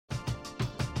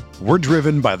We're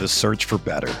driven by the search for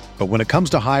better. But when it comes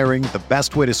to hiring, the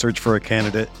best way to search for a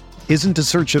candidate isn't to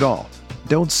search at all.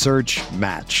 Don't search,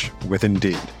 match with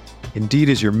Indeed. Indeed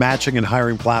is your matching and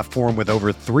hiring platform with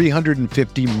over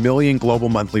 350 million global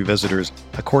monthly visitors,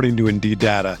 according to Indeed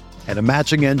data, and a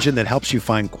matching engine that helps you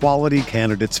find quality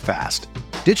candidates fast.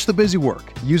 Ditch the busy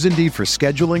work. Use Indeed for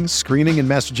scheduling, screening, and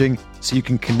messaging so you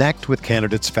can connect with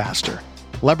candidates faster.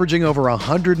 Leveraging over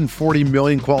 140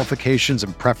 million qualifications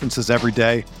and preferences every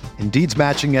day, Indeed's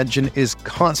matching engine is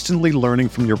constantly learning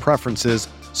from your preferences,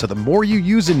 so the more you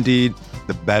use Indeed,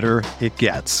 the better it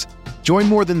gets. Join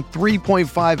more than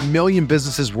 3.5 million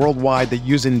businesses worldwide that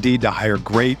use Indeed to hire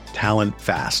great talent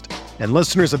fast. And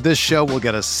listeners of this show will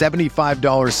get a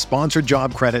 $75 sponsored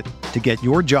job credit to get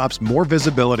your jobs more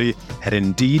visibility at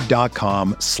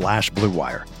Indeed.com/Blue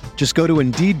Wire. Just go to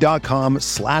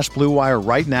Indeed.com/Blue Wire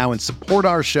right now and support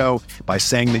our show by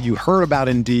saying that you heard about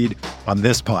Indeed on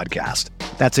this podcast.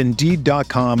 That's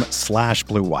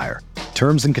Indeed.com/Blue Wire.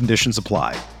 Terms and conditions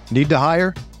apply. Need to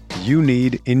hire? You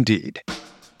need Indeed.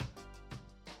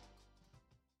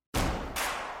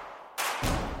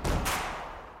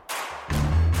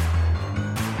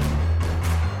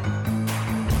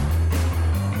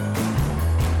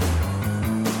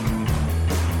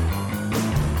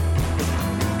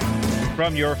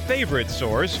 From your favorite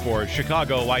source for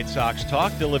Chicago White Sox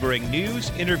talk, delivering news,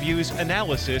 interviews,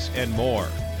 analysis, and more.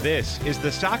 This is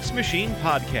the Sox Machine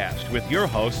podcast with your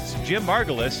hosts, Jim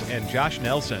Margulis and Josh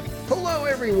Nelson. Hello,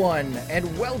 everyone,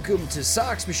 and welcome to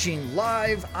Sox Machine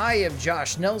Live. I am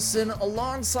Josh Nelson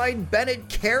alongside Bennett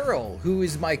Carroll, who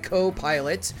is my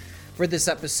co-pilot for this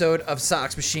episode of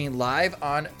Sox Machine Live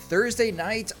on Thursday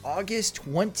night, August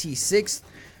 26th.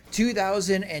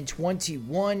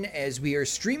 2021, as we are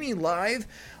streaming live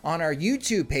on our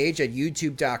YouTube page at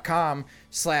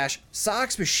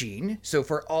youtube.com/Sox Machine. So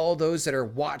for all those that are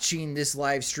watching this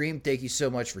live stream, thank you so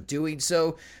much for doing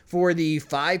so. For the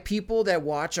 5 people that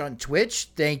watch on Twitch,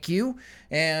 thank you.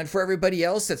 And for everybody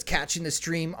else that's catching the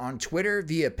stream on Twitter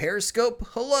via Periscope,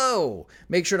 hello.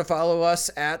 Make sure to follow us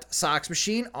at Sox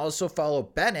Machine. Also follow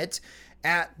Bennett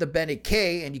at the Bennett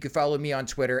K, and you can follow me on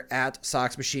Twitter at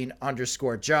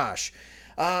SoxMachine_Josh.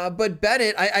 But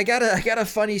Bennett, I got a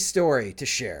funny story to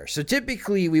share. So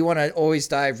typically we want to always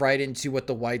dive right into what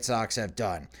the White Sox have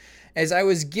done. As I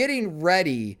was getting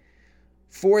ready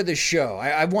for the show,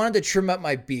 I wanted to trim up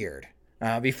my beard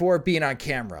before being on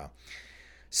camera.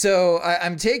 So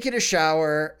I'm taking a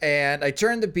shower and I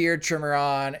turn the beard trimmer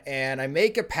on and I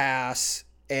make a pass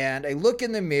and I look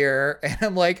in the mirror and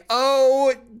I'm like,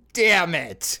 oh, damn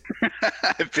it.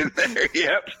 I've been there,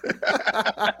 yep.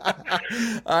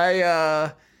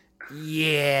 I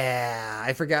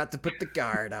forgot to put the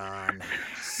guard on.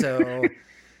 So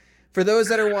for those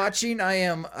that are watching, I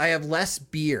have less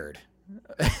beard.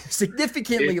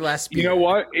 Significantly less beard. You know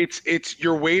what? It's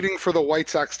you're waiting for the White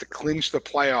Sox to clinch the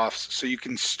playoffs so you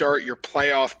can start your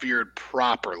playoff beard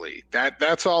properly.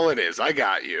 That's all it is. I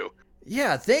got you.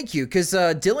 Yeah, thank you. Because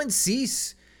Dylan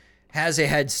Cease has a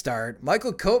head start.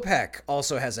 Michael Kopech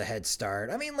also has a head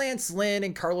start. I mean, Lance Lynn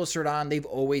and Carlos Rodon, they've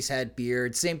always had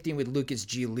beards. Same thing with Lucas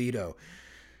Giolito.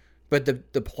 But the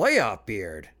playoff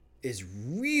beard is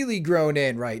really grown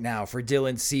in right now for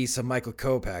Dylan Cease and Michael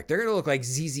Kopech. They're going to look like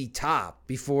ZZ Top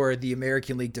before the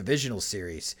American League Divisional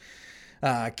Series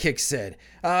kicks in.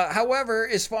 However,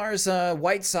 as far as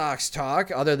White Sox talk,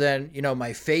 other than,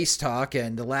 my face talk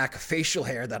and the lack of facial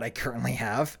hair that I currently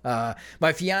have,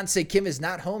 my fiance Kim is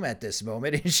not home at this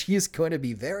moment, and she is going to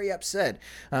be very upset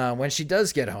when she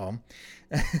does get home.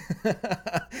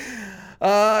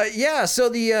 So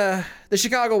the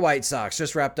Chicago White Sox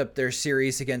just wrapped up their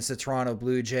series against the Toronto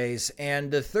Blue Jays,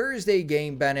 and the Thursday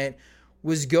game, Bennett,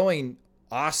 was going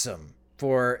awesome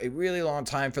for a really long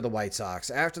time for the White Sox.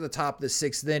 After the top of the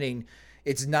 6th inning,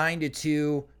 it's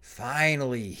 9-2.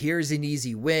 Finally, here's an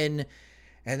easy win.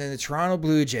 And then the Toronto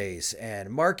Blue Jays and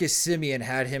Marcus Semien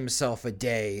had himself a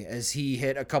day as he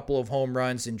hit a couple of home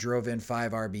runs and drove in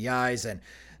 5 RBIs. And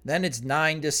then it's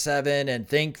 9-7, and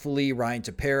thankfully Ryan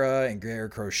Tepera and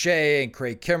Garrett Crochet and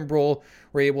Craig Kimbrell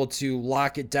were able to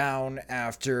lock it down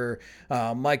after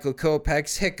Michael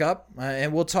Kopech's hiccup.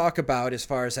 And we'll talk about as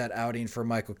far as that outing for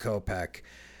Michael Kopech.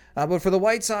 But for the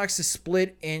White Sox to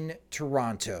split in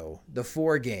Toronto, the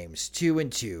 4 games,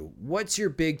 2-2, what's your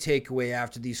big takeaway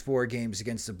after these 4 games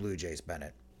against the Blue Jays,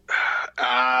 Bennett?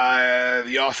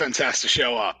 The offense has to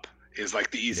show up. Is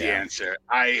like the easy answer.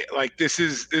 This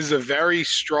is a very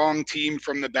strong team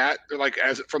from the bat.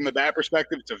 From the bat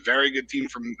perspective, it's a very good team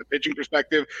from the pitching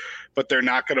perspective, but they're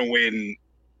not going to win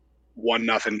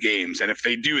 1-0 games. And if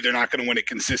they do, they're not going to win it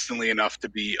consistently enough to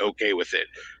be okay with it.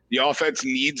 The offense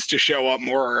needs to show up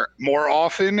more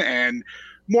often and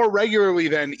more regularly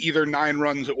than either 9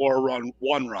 runs or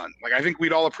one run. Like, I think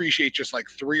we'd all appreciate just like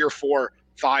 3 or 4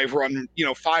 5-run,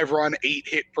 5-run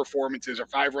 8-hit performances or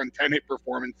 5-run 10-hit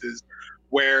performances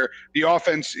where the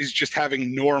offense is just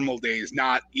having normal days,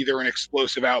 not either an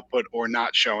explosive output or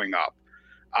not showing up.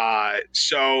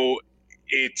 So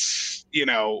it's,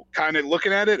 kind of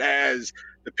looking at it as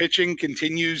the pitching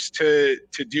continues to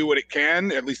do what it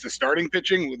can, at least the starting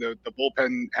pitching. The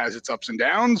bullpen has its ups and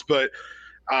downs, but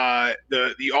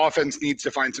the offense needs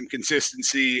to find some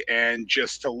consistency and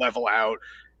just to level out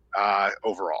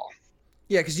overall.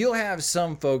 Yeah, because you'll have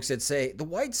some folks that say the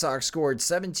White Sox scored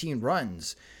 17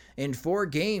 runs in 4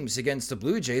 games against the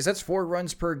Blue Jays. That's 4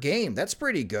 runs per game. That's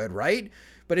pretty good, right?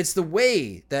 But it's the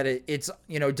way that it's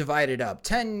divided up.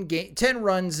 10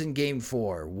 runs in game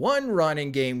 4, 1 run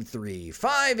in game 3,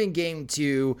 5 in game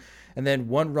 2, and then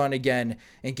 1 run again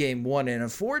in game 1. And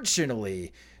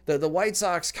unfortunately, the White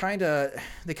Sox kind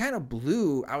of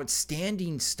blew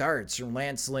outstanding starts from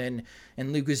Lance Lynn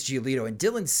and Lucas Giolito. And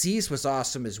Dylan Cease was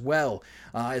awesome as well.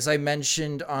 As I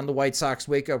mentioned on the White Sox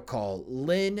wake-up call,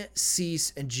 Lynn,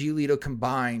 Cease, and Giolito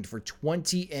combined for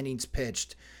 20 innings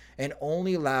pitched and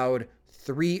only allowed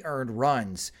 3 earned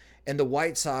runs. And the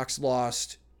White Sox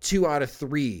lost 2 out of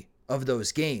 3 of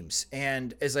those games.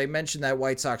 And as I mentioned that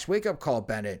White Sox wake-up call,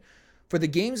 Bennett, for the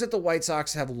games that the White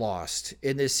Sox have lost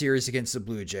in this series against the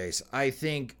Blue Jays, I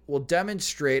think will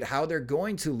demonstrate how they're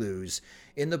going to lose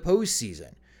in the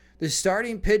postseason. The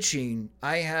starting pitching,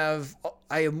 I have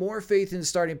more faith in the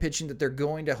starting pitching that they're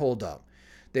going to hold up.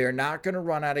 They're not going to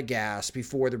run out of gas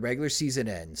before the regular season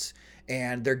ends,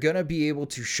 and they're going to be able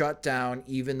to shut down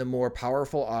even the more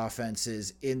powerful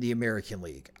offenses in the American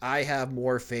League. I have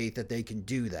more faith that they can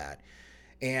do that.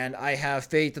 And I have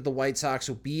faith that the White Sox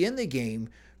will be in the game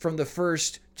from the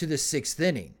 1st to the 6th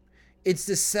inning. It's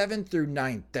the 7th through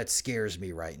 9th that scares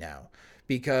me right now.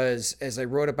 Because as I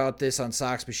wrote about this on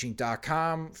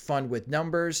SoxMachine.com, fun with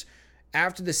numbers,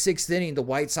 after the 6th inning, the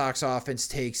White Sox offense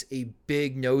takes a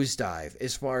big nosedive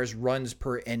as far as runs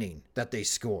per inning that they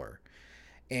score.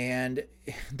 And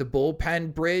the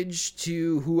bullpen bridge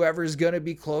to whoever's going to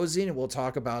be closing, and we'll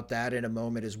talk about that in a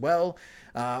moment as well,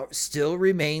 still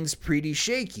remains pretty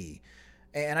shaky.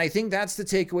 And I think that's the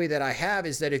takeaway that I have,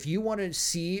 is that if you want to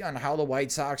see on how the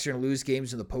White Sox are going to lose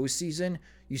games in the postseason,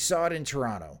 you saw it in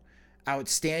Toronto.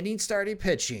 Outstanding starting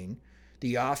pitching.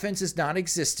 The offense is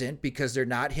non-existent because they're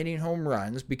not hitting home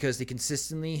runs, because they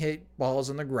consistently hit balls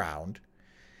on the ground.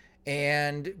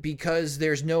 And because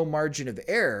there's no margin of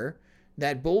error,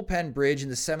 that bullpen bridge in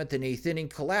the 7th and 8th inning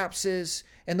collapses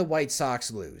and the White Sox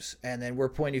lose. And then we're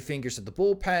pointing fingers at the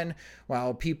bullpen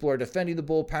while people are defending the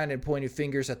bullpen and pointing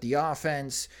fingers at the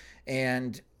offense.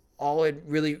 And all it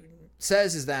really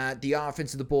says is that the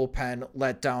offense of the bullpen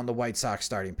let down the White Sox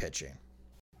starting pitching.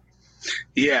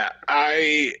 Yeah,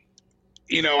 I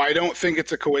don't think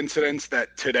it's a coincidence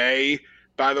that today,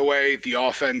 by the way, the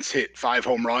offense hit 5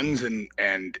 home runs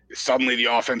and suddenly the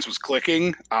offense was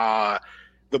clicking.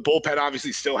 The bullpen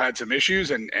obviously still had some issues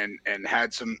and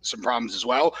had some problems as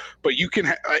well. But you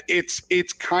can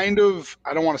it's kind of,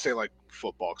 I don't want to say like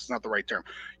football, 'cause it's not the right term.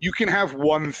 You can have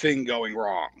one thing going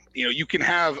wrong. You can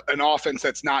have an offense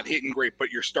that's not hitting great, but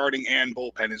your starting and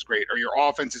bullpen is great, or your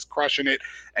offense is crushing it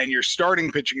and your starting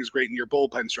pitching is great and your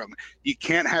bullpen's struggling. You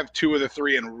can't have 2 of the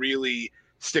 3 and really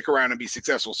stick around and be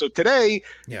successful. So today,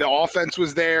 The offense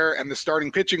was there and the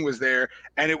starting pitching was there,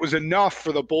 and it was enough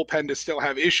for the bullpen to still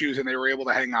have issues, and they were able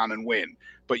to hang on and win.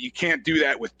 But you can't do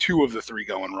that with 2 of the 3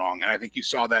 going wrong, and I think you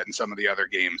saw that in some of the other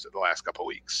games of the last couple of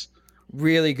weeks.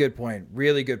 Really good point.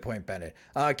 Really good point, Bennett.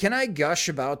 Can I gush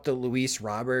about the Luis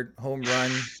Robert home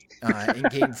run in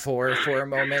Game 4 for a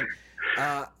moment?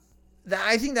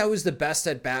 I think that was the best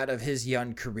at-bat of his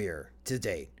young career to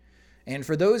date. And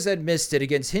for those that missed it,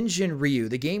 against Hyun-Jin Ryu,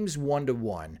 the game's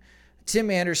 1-1.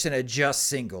 Tim Anderson had just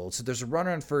singled, so there's a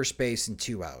runner on first base and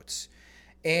 2 outs.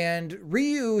 And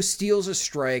Ryu steals a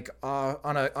strike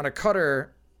on a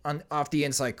cutter off the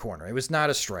inside corner. It was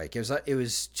not a strike. It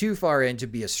was too far in to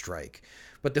be a strike.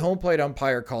 But the home plate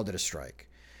umpire called it a strike.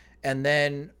 And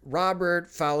then Robert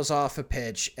fouls off a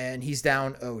pitch, and he's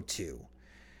down 0-2.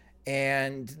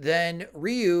 And then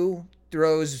Ryu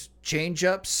throws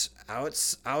changeups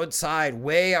outside,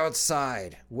 way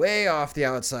off the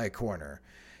outside corner.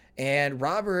 And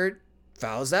Robert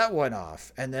fouls that one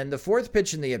off. And then the 4th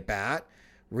pitch in the at-bat,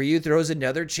 Ryu throws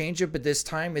another changeup, but this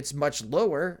time it's much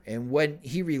lower. And when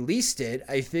he released it,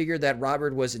 I figured that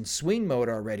Robert was in swing mode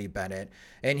already, Bennett.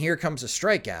 And here comes a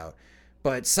strikeout.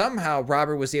 But somehow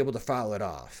Robert was able to foul it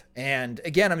off. And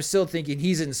again, I'm still thinking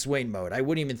he's in swing mode. I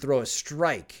wouldn't even throw a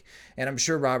strike. And I'm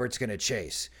sure Robert's going to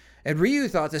chase. And Ryu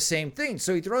thought the same thing.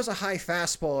 So he throws a high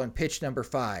fastball in pitch number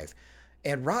 5.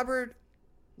 And Robert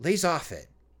lays off it.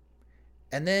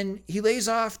 And then he lays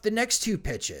off the next 2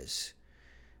 pitches.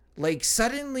 Like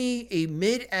suddenly a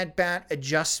mid-at-bat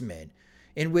adjustment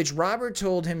in which Robert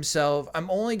told himself, I'm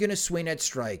only going to swing at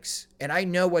strikes, and I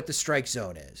know what the strike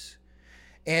zone is.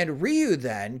 And Ryu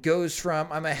then goes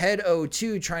from, I'm ahead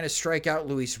 0-2 trying to strike out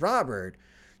Luis Robert,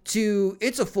 to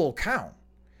it's a full count.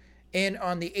 And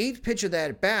on the 8th pitch of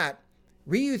that at-bat,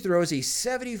 Ryu throws a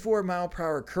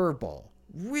 74-mile-per-hour curveball.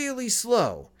 Really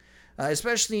slow,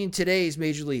 especially in today's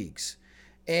major leagues.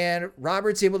 And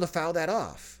Robert's able to foul that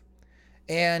off.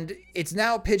 And it's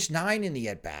now pitch 9 in the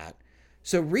at-bat.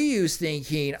 So Ryu's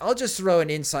thinking, I'll just throw an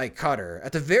inside cutter.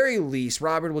 At the very least,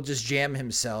 Robert will just jam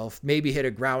himself, maybe hit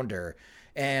a grounder,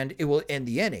 and it will end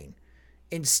the inning.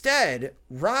 Instead,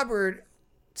 Robert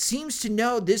seems to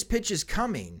know this pitch is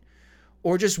coming,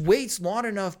 or just waits long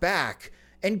enough back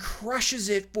and crushes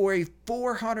it for a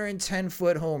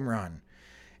 410-foot home run.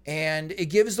 And it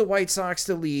gives the White Sox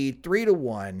the lead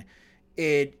 3-1.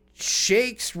 It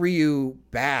shakes Ryu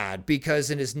bad because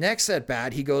in his next at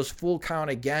bat, he goes full count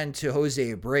again to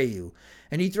Jose Abreu,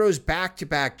 and he throws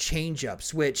back-to-back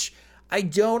changeups, which I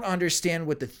don't understand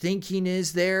what the thinking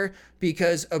is there,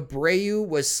 because Abreu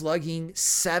was slugging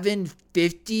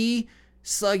 750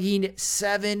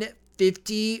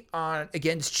 on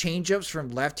against changeups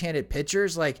from left-handed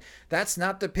pitchers. Like, that's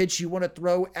not the pitch you want to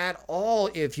throw at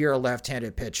all if you're a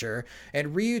left-handed pitcher.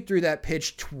 And Ryu threw that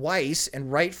pitch twice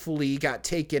and rightfully got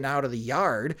taken out of the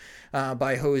yard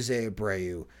by Jose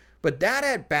Abreu. But that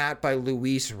at bat by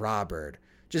Luis Robert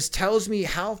just tells me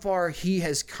how far he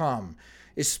has come,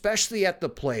 especially at the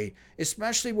plate,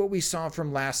 especially what we saw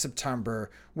from last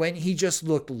September when he just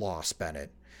looked lost,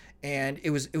 Bennett. And it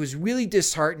was really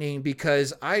disheartening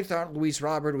because I thought Luis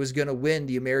Robert was going to win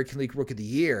the American League Rookie of the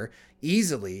Year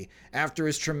easily after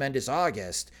his tremendous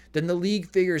August. Then the league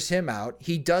figures him out.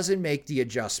 He doesn't make the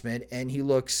adjustment, and he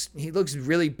looks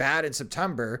really bad in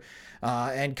September.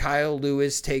 And Kyle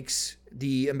Lewis takes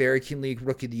the American League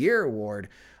Rookie of the Year award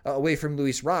away from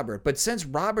Luis Robert. But since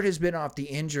Robert has been off the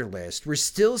injured list, we're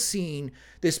still seeing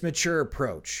this mature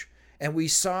approach. And we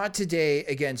saw it today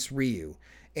against Ryu.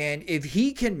 And if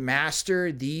he can master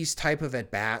these type of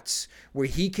at-bats where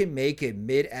he can make a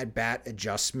mid-at-bat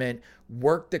adjustment,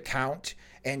 work the count,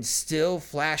 and still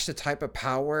flash the type of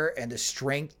power and the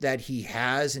strength that he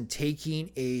has in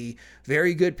taking a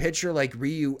very good pitcher like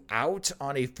Ryu out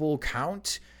on a full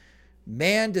count,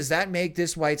 man, does that make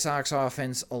this White Sox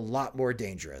offense a lot more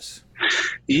dangerous.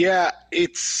 Yeah,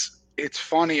 it's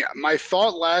funny. My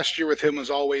thought last year with him was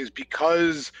always,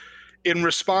 because in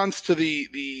response to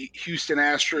the Houston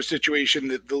Astros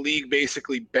situation, the league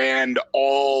basically banned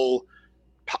all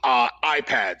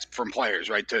iPads from players,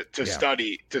 right, to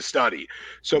study.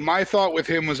 So my thought with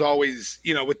him was always,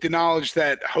 with the knowledge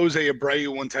that Jose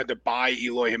Abreu once had to buy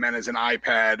Eloy Jimenez an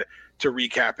iPad to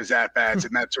recap his at-bats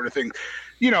and that sort of thing.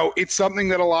 It's something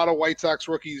that a lot of White Sox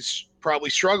rookies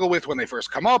probably struggle with when they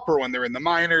first come up or when they're in the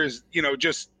minors,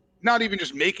 just not even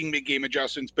just making mid-game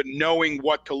adjustments, but knowing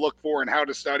what to look for and how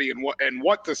to study and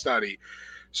what to study.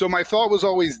 So my thought was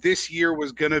always this year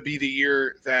was going to be the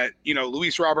year that,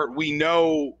 Luis Robert, we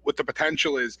know what the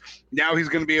potential is. Now he's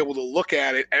going to be able to look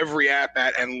at it every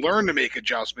at-bat and learn to make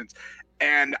adjustments.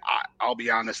 And I'll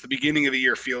be honest, the beginning of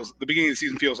the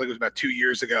season feels like it was about 2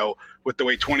 years ago with the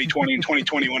way 2020 and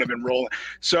 2021 have been rolling.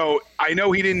 So I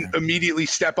know he didn't immediately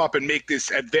step up and make this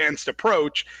advanced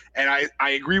approach. And I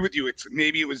agree with you.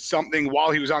 Maybe it was something while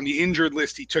he was on the injured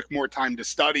list, he took more time to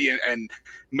study and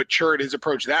matured his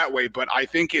approach that way. But I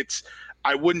think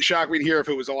I wouldn't shock me to hear if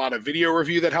it was a lot of video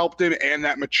review that helped him and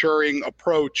that maturing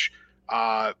approach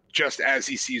just as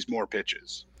he sees more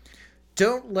pitches.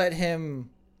 Don't let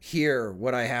him hear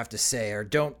what I have to say, or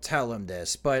don't tell him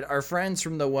this, but our friends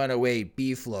from the 108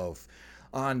 Beef Loaf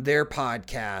on their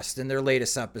podcast in their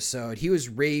latest episode, he was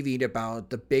raving about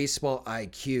the baseball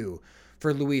IQ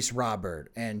for Luis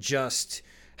Robert and just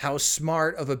how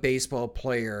smart of a baseball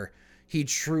player he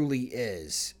truly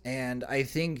is. And I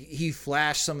think he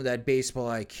flashed some of that baseball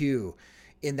IQ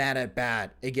in that at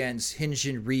bat against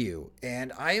Hyun-Jin Ryu.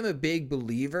 And I am a big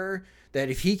believer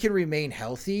that if he can remain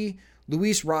healthy,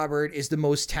 Luis Robert is the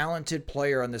most talented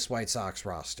player on this White Sox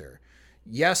roster.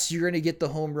 Yes, you're going to get the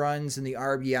home runs and the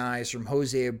RBIs from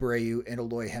Jose Abreu and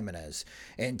Eloy Jimenez.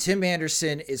 And Tim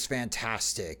Anderson is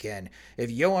fantastic. And if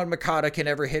Yohan Moncada can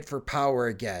ever hit for power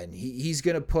again, he's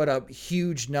going to put up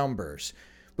huge numbers.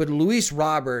 But Luis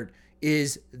Robert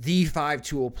is the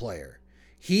five-tool player.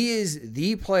 He is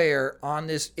the player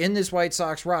in this White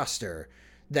Sox roster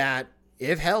that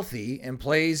if healthy and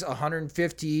plays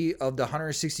 150 of the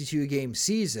 162 game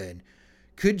season,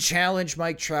 could challenge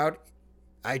Mike Trout,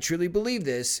 I truly believe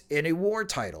this, in a WAR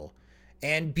title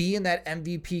and be in that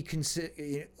MVP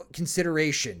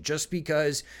consideration, just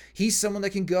because he's someone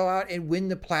that can go out and win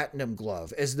the Platinum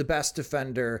Glove as the best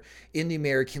defender in the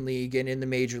American League and in the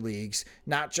major leagues,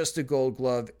 not just a Gold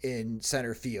Glove in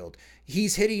center field.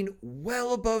 He's hitting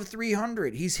well above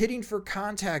 300. He's hitting for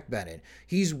contact, Bennett.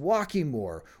 He's walking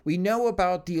more. We know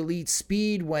about the elite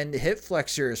speed when the hip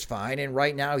flexor is fine, and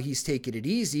right now he's taking it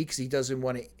easy because he doesn't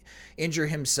want to injure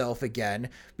himself again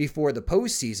before the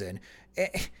postseason.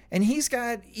 And he's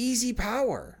got easy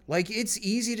power. Like, it's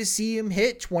easy to see him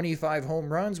hit 25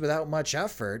 home runs without much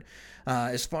effort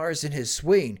as far as in his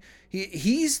swing.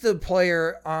 He's the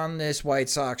player on this White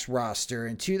Sox roster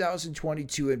in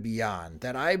 2022 and beyond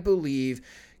that I believe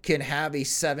can have a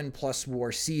 7+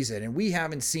 WAR season. And we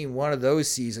haven't seen one of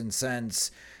those seasons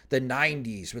since the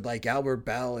 90s with like Albert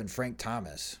Bell and Frank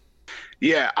Thomas.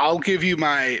 Yeah, I'll give you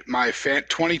my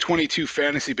 2022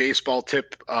 fantasy baseball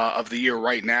tip of the year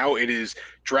right now. It is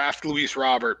draft Luis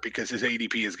Robert because his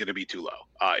ADP is going to be too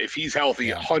low. If he's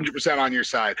healthy, 100% on your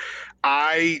side.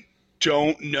 I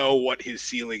don't know what his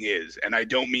ceiling is, and I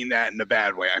don't mean that in a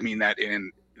bad way. I mean that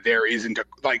in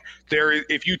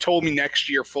if you told me next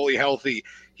year fully healthy,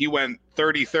 he went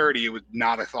 30-30, it was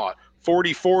not a thought.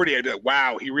 40-40, I'd be like,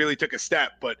 wow, he really took a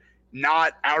step, but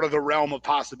not out of the realm of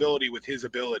possibility with his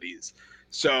abilities.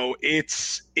 So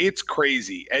it's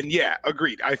crazy. And yeah,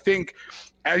 agreed. I think,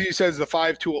 as you said, as the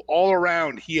 5 tool all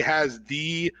around, he has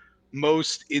the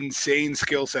most insane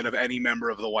skill set of any member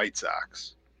of the White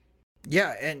Sox.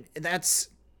 Yeah, and that's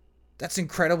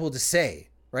incredible to say,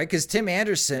 right? Because Tim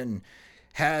Anderson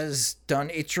has done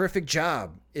a terrific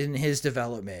job in his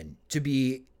development to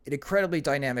be an incredibly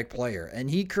dynamic player, and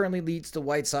he currently leads the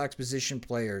White Sox position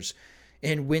players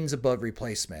in wins above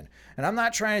replacement. And I'm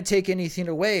not trying to take anything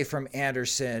away from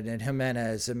Anderson and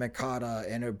Jimenez and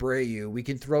Makata and Abreu. We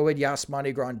can throw in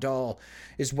Yasmani Grandal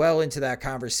as well into that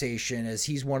conversation, as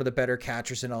he's one of the better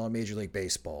catchers in all of Major League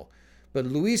Baseball. But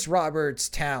Luis Roberts'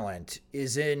 talent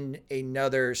is in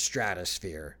another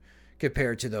stratosphere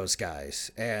compared to those guys.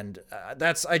 And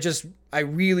I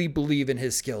really believe in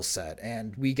his skill set.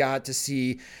 And we got to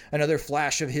see another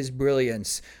flash of his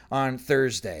brilliance on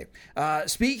Thursday.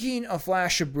 Speaking of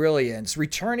flash of brilliance,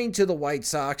 returning to the White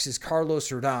Sox is Carlos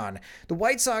Rodon. The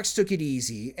White Sox took it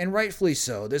easy, and rightfully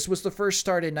so. This was the first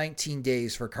start in 19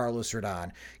 days for Carlos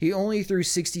Rodon. He only threw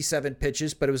 67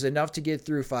 pitches, but it was enough to get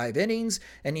through 5 innings,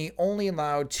 and he only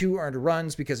allowed 2 earned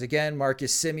runs because, again,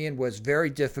 Marcus Semien was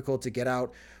very difficult to get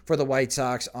out for the White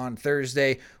Sox on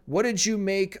Thursday. What did you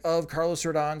make of Carlos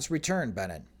Rodon's return,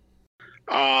 Bennett?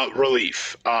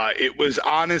 Relief. It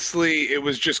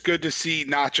was just good to see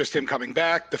not just him coming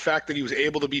back, the fact that he was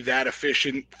able to be that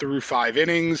efficient through 5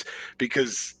 innings,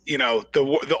 because,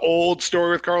 the old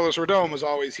story with Carlos Rodon was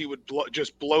always he would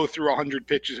just blow through 100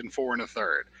 pitches in 4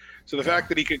 1/3. So the fact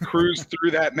that he could cruise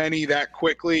through that many that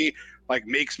quickly,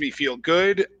 makes me feel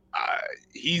good.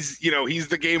 He's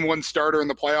the game 1 starter in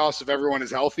the playoffs if everyone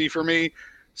is healthy for me.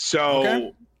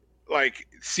 So,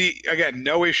 again,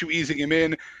 no issue easing him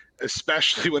in,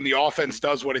 especially when the offense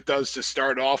does what it does to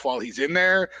start off while he's in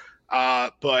there.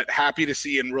 But happy to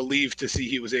see and relieved to see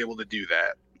he was able to do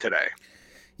that today.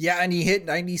 Yeah, and he hit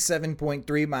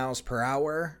 97.3 miles per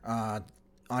hour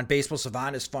on Baseball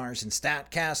Savant as far as in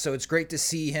StatCast. So it's great to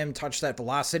see him touch that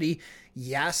velocity.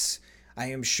 Yes, I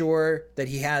am sure that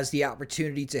he has the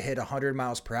opportunity to hit 100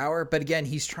 miles per hour. But again,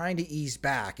 he's trying to ease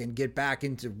back and get back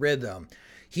into rhythm.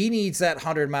 He needs that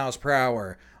 100 miles per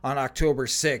hour on October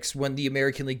 6th when the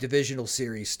American League Divisional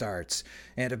Series starts.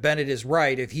 And if Bennett is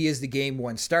right, if he is the game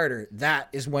 1 starter, that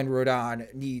is when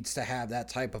Rodon needs to have that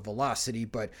type of velocity.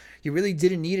 But he really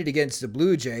didn't need it against the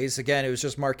Blue Jays. Again, it was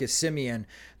just Marcus Semien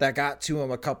that got to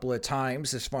him a couple of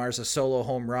times as far as a solo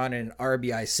home run and an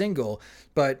RBI single.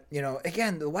 But,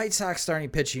 again, the White Sox starting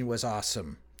pitching was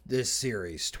awesome this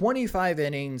series. 25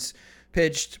 innings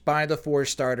pitched by the 4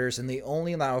 starters, and they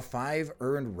only allow 5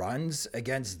 earned runs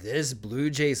against this Blue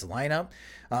Jays lineup.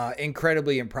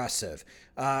 Incredibly impressive.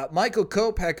 Michael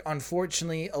Kopech,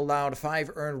 unfortunately, allowed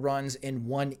 5 earned runs in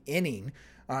 1 inning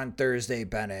on Thursday,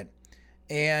 Bennett.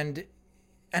 And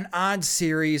an odd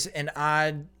series, an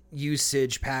odd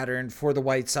usage pattern for the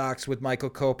White Sox with Michael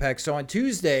Kopech. So on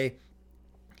Tuesday,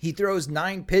 he throws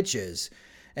 9 pitches,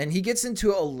 and he gets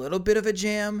into a little bit of a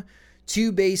jam.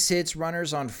 2 base hits,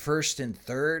 runners on first and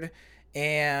third,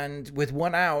 and with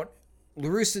 1 out, La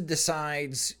Russa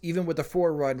decides, even with a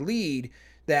 4-run lead,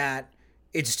 that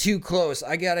it's too close.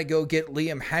 I got to go get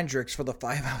Liam Hendricks for the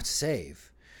 5-out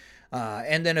save.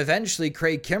 And then eventually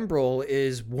Craig Kimbrell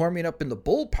is warming up in the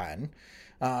bullpen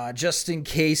just in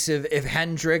case if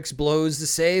Hendricks blows the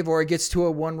save or it gets to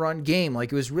a 1-run game.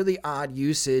 Like, it was really odd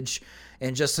usage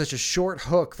and just such a short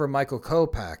hook for Michael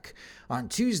Kopech on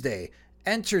Tuesday.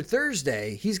 Enter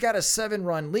Thursday, he's got a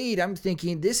 7-run lead. I'm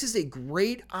thinking this is a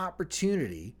great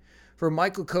opportunity for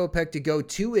Michael Kopech to go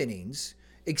 2 innings,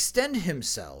 extend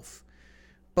himself.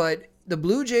 But the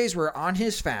Blue Jays were on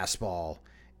his fastball,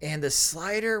 and the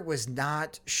slider was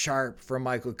not sharp for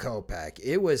Michael Kopech.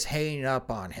 It was hanging up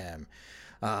on him.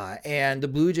 And the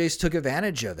Blue Jays took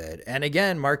advantage of it. And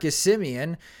again, Marcus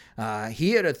Semien,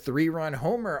 he had a 3-run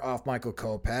homer off Michael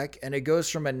Kopech, and it goes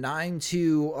from a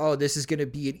 9-2, oh, this is going to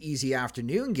be an easy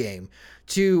afternoon game,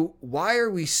 to why are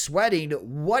we sweating?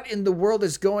 What in the world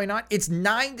is going on? It's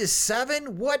 9-7?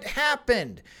 What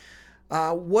happened?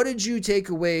 What did you take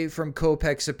away from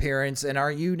Kopech's appearance, and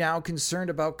are you now concerned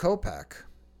about Kopech?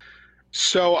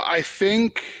 So I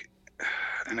think,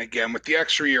 and again, with the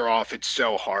extra year off, it's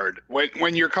so hard.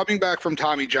 When you're coming back from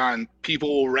Tommy John, people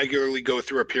will regularly go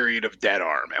through a period of dead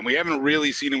arm. And we haven't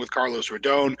really seen it with Carlos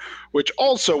Rodon, which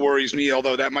also worries me,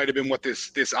 although that might have been what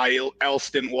this IL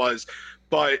stint was.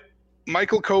 But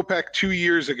Michael Kopech 3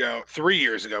 years ago,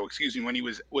 when he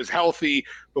was healthy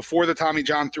before the Tommy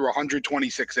John, threw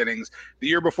 126 innings. The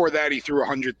year before that, he threw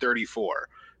 134.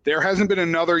 There hasn't been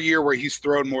another year where he's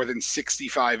thrown more than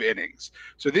 65 innings.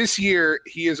 So this year,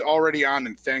 he is already on,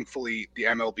 and thankfully the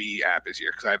MLB app is here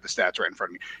because I have the stats right in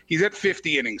front of me. He's at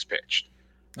 50 innings pitched.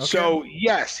 Okay. So,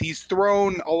 yes, he's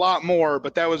thrown a lot more,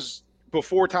 but that was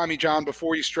before Tommy John,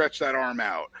 before he stretched that arm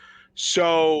out.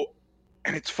 So,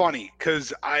 and it's funny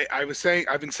because I've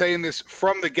been saying this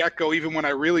from the get-go, even when I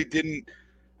really didn't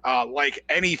like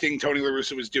anything Tony La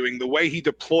Russa was doing. The way he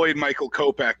deployed Michael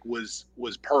Kopech was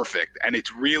perfect, and it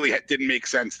really didn't make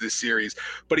sense this series.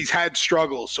 But he's had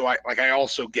struggles, so I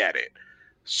also get it.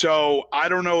 So I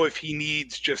don't know if he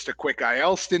needs just a quick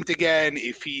IL stint again,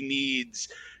 if he needs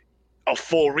a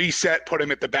full reset, put him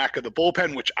at the back of the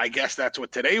bullpen, which I guess that's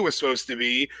what today was supposed to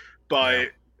be. But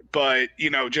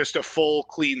just a full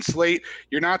clean slate.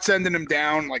 You're not sending him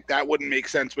down. Like, that wouldn't make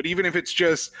sense. But even if it's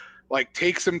just like,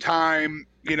 take some time,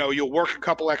 you'll work a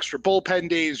couple extra bullpen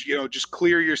days, just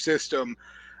clear your system.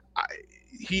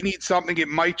 He needs something. It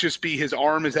might just be his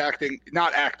arm is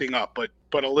not acting up,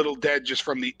 but a little dead just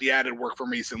from the added work from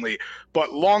recently.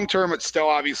 But long term, it's still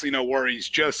obviously no worries.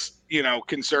 Just,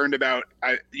 concerned about,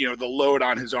 the load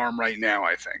on his arm right now,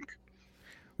 I think.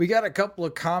 We got a couple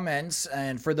of comments,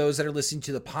 and for those that are listening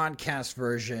to the podcast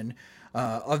version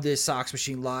of this Sox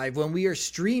Machine Live, when we are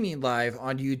streaming live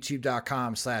on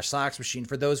youtube.com/Sox Machine,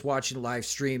 for those watching the live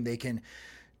stream, they can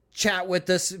chat with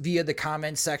us via the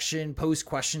comment section, post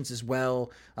questions as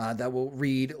well that we'll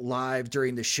read live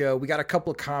during the show. We got a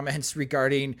couple of comments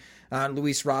regarding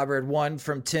Luis Robert. One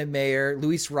from Tim Mayer.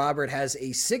 Luis Robert has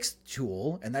a 6th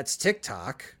tool, and that's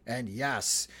TikTok. And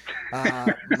yes,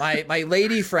 my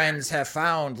lady friends have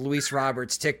found Luis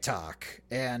Robert's TikTok,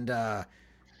 and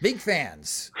big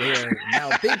fans. They are now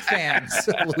big fans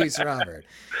of Luis Robert.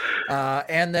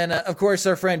 And then, of course,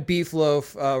 our friend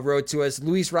Beefloaf wrote to us,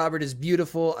 Luis Robert is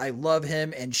beautiful. I love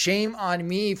him. And shame on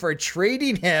me for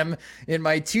trading him in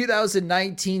my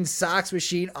 2019 Sox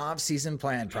Machine offseason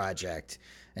plan project.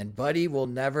 And Buddy will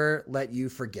never let you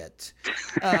forget.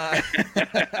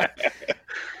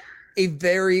 A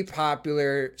very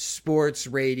popular sports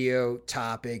radio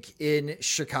topic in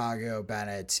Chicago,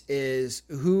 Bennett, is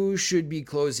who should be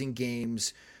closing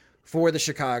games for the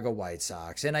Chicago White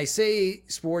Sox. And I say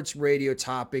sports radio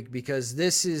topic because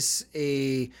this is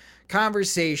a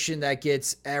conversation that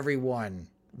gets everyone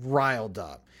riled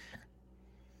up.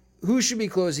 Who should be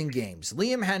closing games,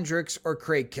 Liam Hendricks or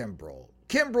Craig Kimbrell?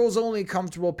 Kimbrell's only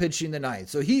comfortable pitching the ninth,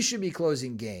 so he should be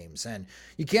closing games. And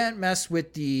you can't mess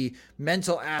with the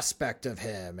mental aspect of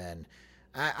him. And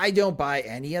I don't buy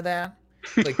any of that.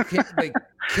 Like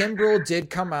Kimbrell did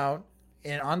come out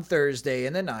on Thursday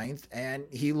in the ninth, and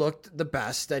he looked the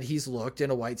best that he's looked in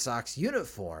a White Sox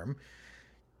uniform.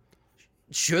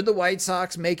 Should the White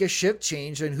Sox make a shift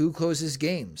change on who closes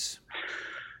games?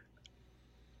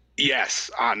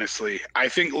 Yes, honestly. I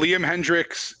think Liam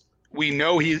Hendricks, we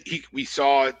know we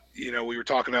saw it, we were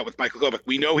talking about with Michael Kopech.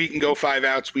 We know he can go 5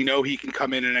 outs. We know he can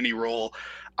come in any role.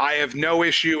 I have no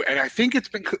issue. And I think it's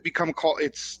become called,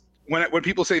 when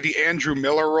people say the Andrew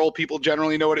Miller role, people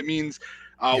generally know what it means.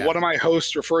 One of my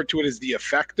hosts referred to it as the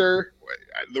effector.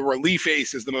 The relief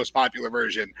ace is the most popular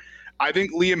version. I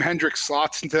think Liam Hendricks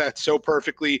slots into that so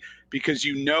perfectly because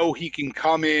he can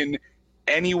come in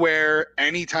anywhere,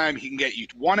 anytime. He can get you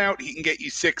 1 out. He can get you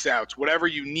 6 outs, whatever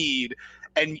you need.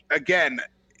 And again,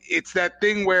 it's that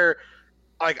thing where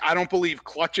like, I don't believe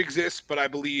clutch exists, but I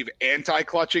believe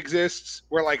anti-clutch exists.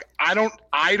 Where like I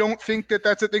don't think that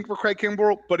that's a thing for Craig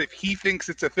Kimbrell, but if he thinks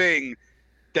it's a thing,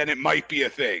 then it might be a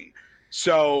thing.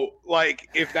 So like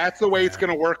if that's the way it's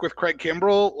going to work with Craig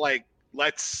Kimbrell, like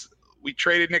we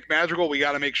traded Nick Madrigal, we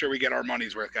got to make sure we get our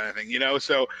money's worth, kind of thing, you know.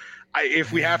 So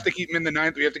if we have to keep him in the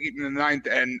ninth, we have to keep him in the ninth,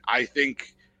 and I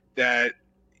think that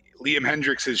Liam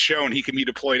Hendriks has shown he can be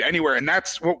deployed anywhere. And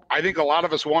that's what I think a lot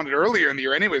of us wanted earlier in the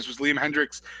year anyways, was Liam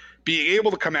Hendriks being able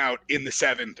to come out in the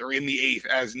seventh or in the eighth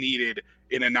as needed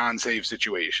in a non-save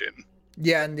situation.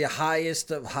 Yeah, in the highest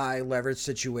of high leverage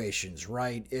situations,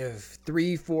 right? If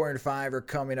 3, 4, and 5 are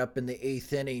coming up in the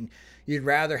eighth inning, you'd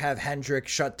rather have Hendriks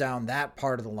shut down that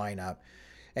part of the lineup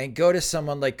and go to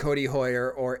someone like Cody Hoyer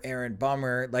or Aaron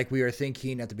Bummer, like we were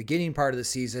thinking at the beginning part of the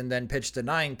season, then pitch the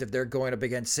ninth if they're going up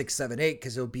against 6, 7, 8,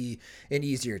 because it'll be an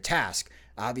easier task.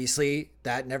 Obviously,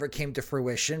 that never came to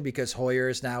fruition because Hoyer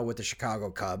is now with the Chicago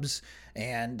Cubs,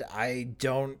 and I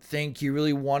don't think you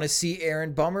really want to see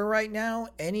Aaron Bummer right now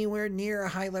anywhere near a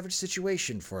high leverage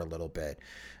situation for a little bit.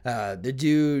 The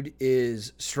dude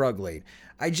is struggling.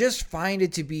 I just find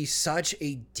it to be such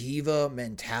a diva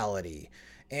mentality.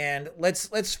 And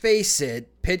let's face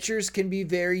it, pitchers can be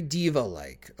very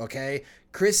diva-like, okay?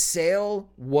 Chris Sale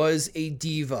was a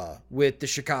diva with the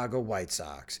Chicago White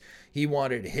Sox. He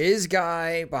wanted his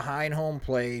guy behind home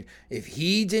plate. If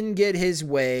he didn't get his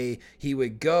way, he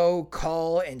would go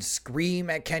call and scream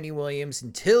at Kenny Williams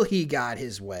until he got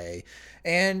his way.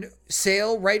 And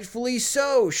Sale, rightfully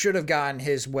so, should have gotten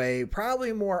his way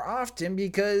probably more often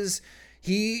because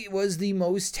he was the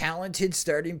most talented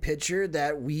starting pitcher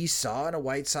that we saw in a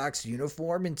White Sox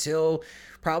uniform until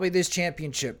probably this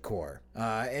championship core.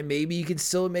 And maybe you could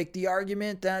still make the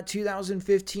argument that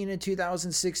 2015 and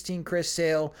 2016 Chris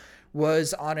Sale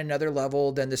was on another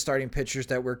level than the starting pitchers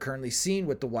that we're currently seeing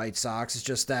with the White Sox. It's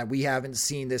just that we haven't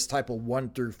seen this type of 1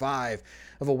 through 5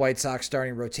 of a White Sox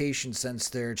starting rotation since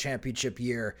their championship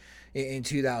year in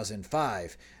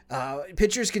 2005.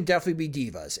 Pitchers can definitely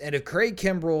be divas. And if Craig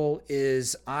Kimbrell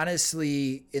is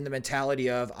honestly in the mentality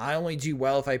of, I only do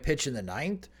well if I pitch in the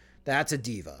ninth, that's a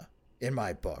diva in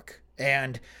my book.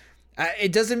 And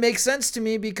it doesn't make sense to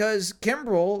me because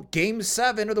Kimbrell, game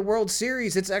 7 of the World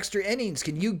Series, it's extra innings.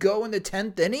 Can you go in the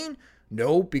 10th inning?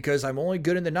 No, because I'm only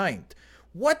good in the ninth.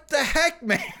 What the heck,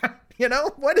 man? You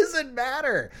know, what does it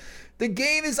matter? The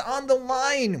game is on the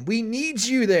line. We need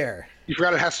you there. You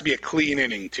forgot it has to be a clean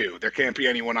inning, too. There can't be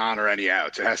anyone on or any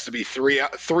outs. It has to be 3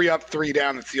 up, 3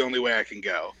 down. That's the only way I can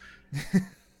go.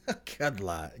 Good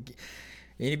luck.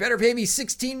 And you better pay me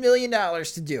 $16 million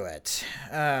to do it.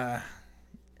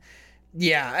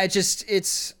 Yeah, I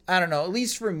don't know. At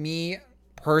least for me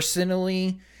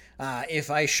personally,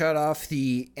 if I shut off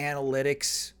the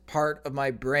analytics part of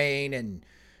my brain and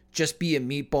just be a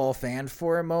meatball fan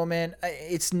for a moment,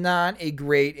 it's not a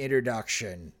great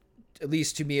introduction, at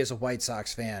least to me as a White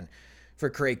Sox fan, for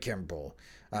Craig Kimbrell.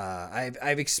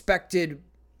 I've expected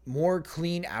more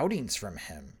clean outings from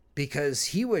him because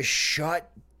he was shut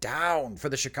down for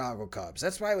the Chicago Cubs.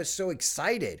 That's why I was so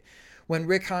excited when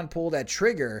Rick Hahn pulled that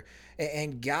trigger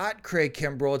and got Craig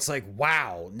Kimbrell. It's like,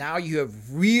 wow, now you have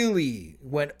really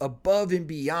went above and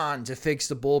beyond to fix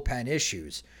the bullpen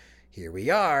issues. Here we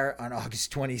are on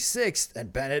August 26th,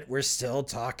 and Bennett, we're still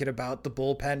talking about the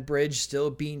bullpen bridge still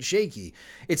being shaky.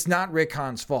 It's not Rick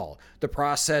Hahn's fault. The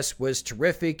process was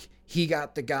terrific. He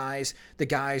got the guys. The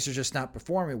guys are just not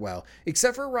performing well.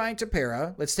 Except for Ryan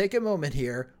Tepera. Let's take a moment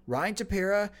here. Ryan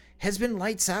Tepera has been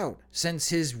lights out since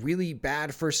his really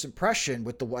bad first impression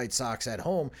with the White Sox at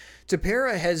home.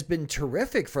 Tepera has been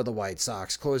terrific for the White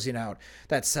Sox closing out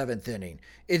that 7th inning.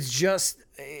 It's just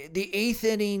the 8th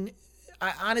inning.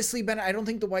 Honestly, Ben, I don't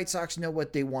think the White Sox know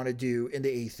what they want to do in the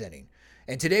 8th inning.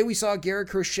 And today we saw Garrett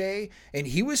Crochet, and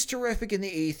he was terrific in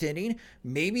the 8th inning.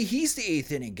 Maybe he's the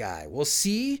 8th inning guy. We'll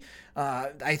see.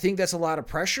 I think that's a lot of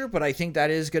pressure, but I think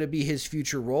that is going to be his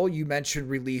future role. You mentioned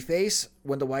relief ace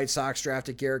when the White Sox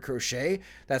drafted Garrett Crochet.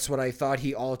 That's what I thought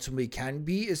he ultimately can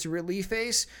be, is a relief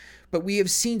ace. But we have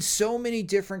seen so many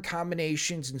different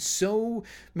combinations and so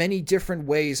many different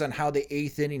ways on how the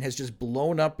 8th inning has just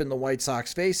blown up in the White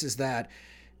Sox faces that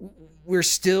we're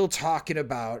still talking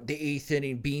about the 8th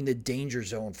inning being the danger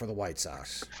zone for the White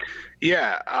Sox.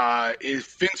 Yeah,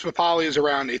 if Vince Papale is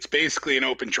around, it's basically an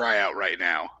open tryout right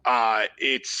now. I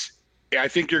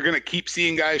think you're going to keep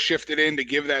seeing guys shifted in to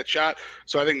give that shot.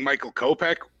 So I think Michael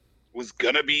Kopech was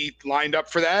going to be lined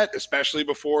up for that, especially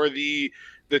before the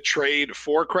trade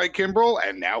for Craig Kimbrell,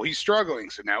 and now he's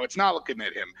struggling. So now it's not looking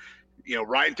at him.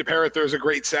 Ryan Tepera throws a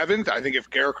great seventh. I think if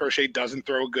Garrett Crochet doesn't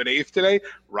throw a good eighth today,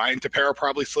 Ryan Tepera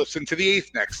probably slips into the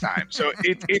eighth next time. So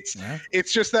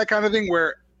it's just that kind of thing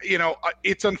where,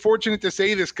 it's unfortunate to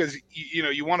say this because,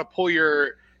 you want to pull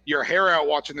your hair out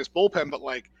watching this bullpen, but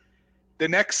like the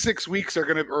next 6 weeks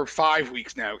or 5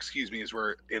 weeks now, excuse me, as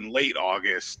we're in late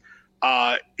August,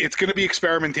 it's going to be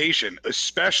experimentation,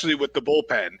 especially with the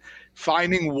bullpen,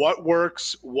 finding what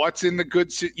works, what's in the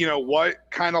good, what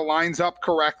kind of lines up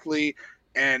correctly,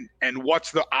 and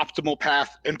what's the optimal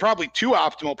path, and probably two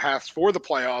optimal paths for the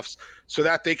playoffs, so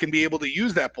that they can be able to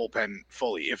use that bullpen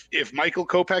fully. If Michael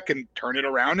Kopech can turn it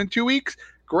around in 2 weeks,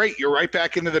 great, you're right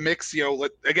back into the mix.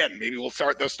 Again, maybe they'll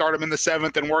start him in the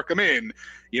seventh and work him in.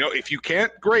 If you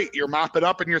can't, great, you're mopping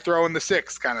up and you're throwing the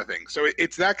sixth kind of thing. So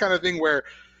it's that kind of thing where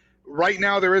right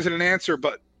now there isn't an answer,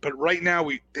 but right now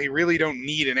they really don't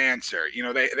need an answer.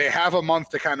 They have a month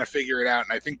to kind of figure it out,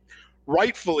 and I think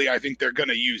rightfully they're going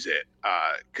to use it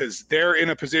because they're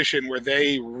in a position where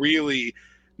they really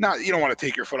you don't want to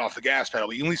take your foot off the gas pedal,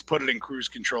 but you at least put it in cruise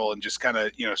control and just kind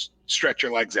of stretch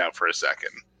your legs out for a second.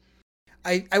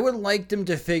 I would like them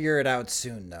to figure it out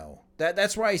soon, though.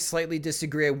 That's where I slightly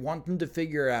disagree. I want them to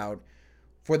figure it out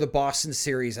for the Boston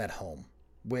series at home,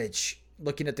 which,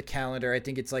 looking at the calendar, I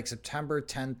think it's like September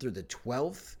 10th through the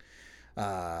 12th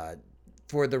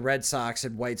for the Red Sox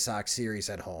and White Sox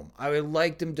series at home. I would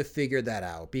like them to figure that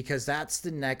out because that's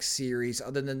the next series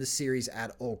other than the series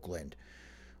at Oakland,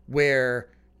 where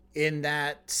in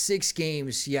that 6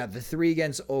 games, the 3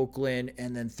 against Oakland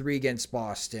and then 3 against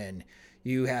Boston,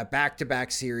 you have back-to-back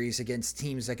series against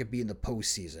teams that could be in the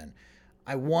postseason.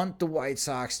 I want the White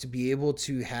Sox to be able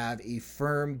to have a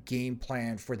firm game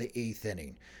plan for the 8th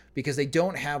inning because they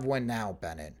don't have one now,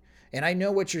 Bennett. And I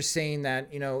know what you're saying that,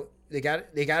 they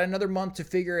got another month to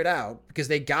figure it out because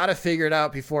they got to figure it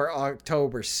out before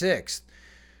October 6th.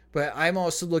 But I'm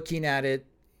also looking at it,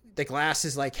 the glass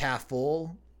is like half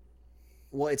full.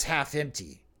 Well, it's half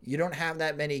empty. You don't have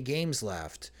that many games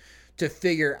left to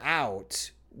figure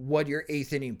out what your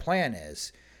 8th inning plan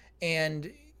is.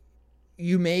 And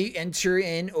you may enter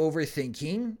in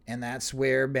overthinking, and that's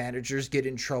where managers get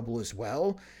in trouble as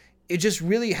well. It just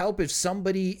really helped if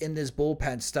somebody in this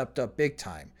bullpen stepped up big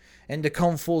time. And to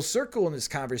come full circle in this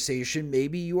conversation,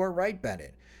 maybe you are right,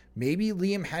 Bennett. Maybe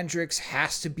Liam Hendricks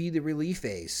has to be the relief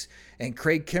ace and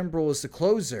Craig Kimbrell is the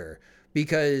closer,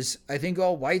 because I think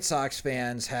all White Sox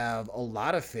fans have a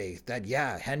lot of faith that,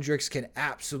 Hendricks can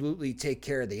absolutely take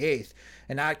care of the 8th.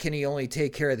 And not can he only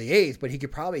take care of the 8th, but he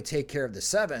could probably take care of the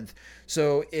 7th.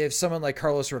 So if someone like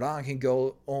Carlos Rodon can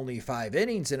go only 5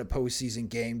 innings in a postseason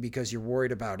game because you're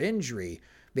worried about injury,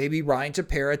 maybe Ryan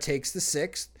Tepera takes the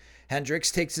 6th,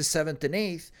 Hendricks takes the 7th and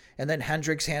 8th, and then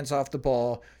Hendricks hands off the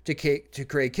ball to Craig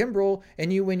Kimbrell,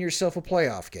 and you win yourself a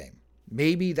playoff game.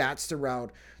 Maybe that's the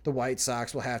route the White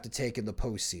Sox will have to take in the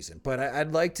postseason. But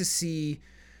I'd like to see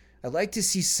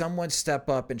someone step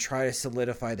up and try to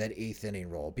solidify that 8th inning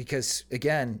role because,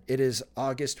 again, it is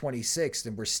August 26th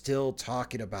and we're still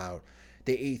talking about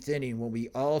the 8th inning when we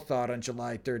all thought on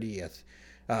July 30th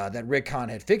that Rick Hahn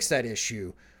had fixed that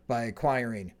issue by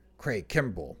acquiring Craig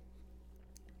Kimbrell.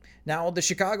 Now, the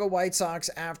Chicago White Sox,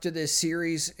 after this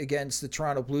series against the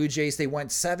Toronto Blue Jays, they went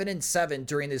 7-7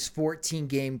 during this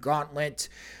 14-game gauntlet,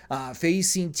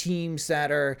 facing teams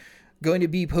that are going to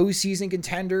be postseason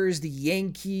contenders: the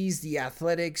Yankees, the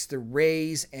Athletics, the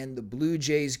Rays, and the Blue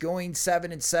Jays. Going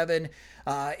 7-7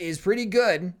 is pretty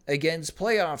good against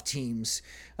playoff teams.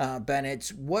 Bennett,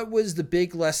 what was the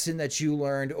big lesson that you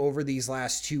learned over these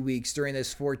last 2 weeks during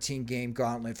this 14-game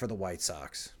gauntlet for the White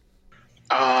Sox?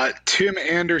 Tim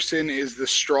Anderson is the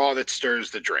straw that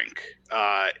stirs the drink.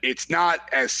 It's not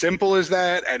as simple as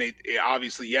that, and it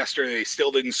obviously yesterday they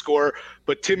still didn't score,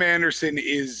 but Tim Anderson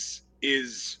is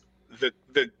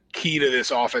the key to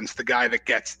this offense, the guy that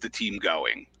gets the team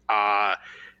going.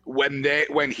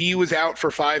 When he was out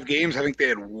for 5 games, I think they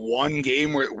had 1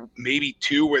 game where maybe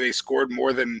 2 where they scored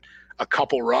more than a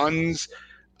couple runs.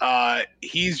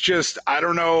 He's just, I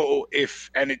don't know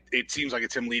if, and it seems like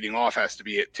it's him leading off has to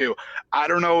be it too. I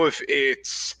don't know if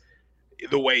it's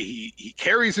the way he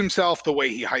carries himself, the way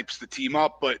he hypes the team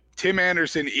up, but Tim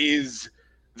Anderson is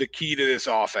the key to this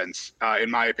offense,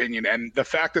 in my opinion. And the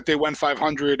fact that they went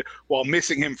 500 while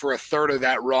missing him for a third of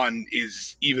that run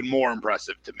is even more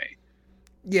impressive to me.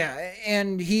 Yeah,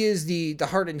 and he is the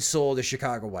heart and soul of the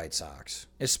Chicago White Sox,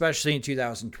 especially in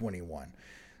 2021.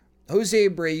 Jose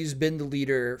Abreu's been the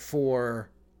leader for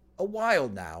a while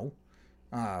now,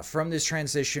 from this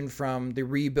transition from the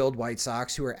rebuild White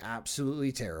Sox, who are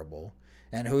absolutely terrible,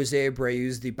 and Jose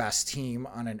Abreu's the best team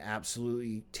on an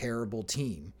absolutely terrible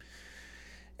team.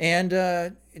 And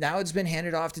now it's been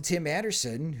handed off to Tim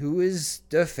Anderson, who is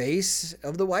the face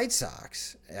of the White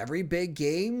Sox. Every big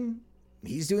game,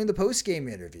 he's doing the post-game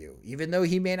interview, even though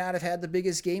he may not have had the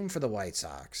biggest game for the White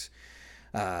Sox.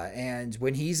 And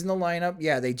when he's in the lineup,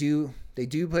 yeah, they do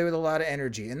play with a lot of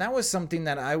energy. And that was something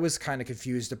that I was kind of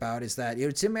confused about, is that,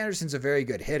 Tim Anderson's a very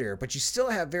good hitter, but you still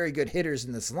have very good hitters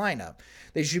in this lineup.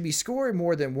 They should be scoring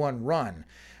more than one run.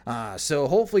 So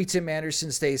hopefully Tim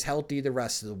Anderson stays healthy the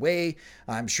rest of the way.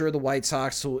 I'm sure the White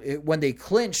Sox will, when they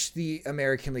clinch the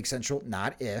American League Central,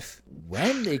 not if,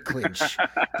 when they clinch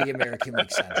the American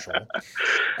League Central,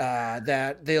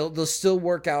 that they'll still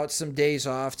work out some days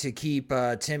off to keep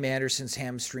Tim Anderson's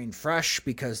hamstring fresh,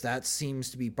 because that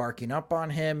seems to be barking up on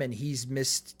him, and he's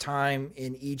missed time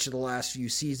in each of the last few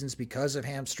seasons because of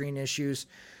hamstring issues.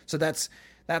 So that's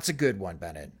a good one,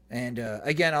 Bennett. And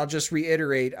again, I'll just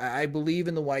reiterate, I believe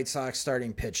in the White Sox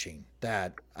starting pitching,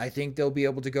 that I think they'll be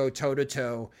able to go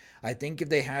toe-to-toe. I think if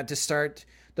they had to start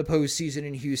the postseason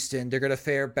in Houston, they're going to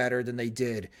fare better than they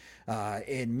did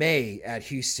in May at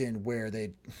Houston, where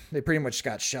they pretty much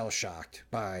got shell-shocked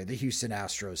by the Houston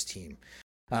Astros team.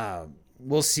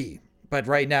 We'll see. But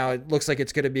right now, it looks like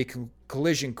it's going to be a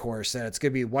collision course, and it's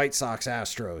going to be White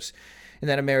Sox-Astros in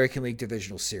that American League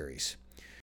Divisional Series.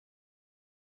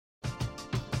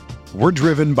 We're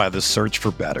driven by the search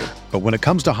for better. But when it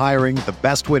comes to hiring, the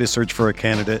best way to search for a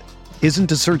candidate isn't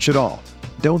to search at all.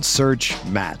 Don't search,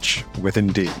 match with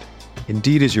Indeed.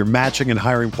 Indeed is your matching and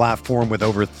hiring platform with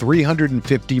over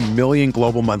 350 million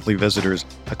global monthly visitors,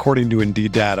 according to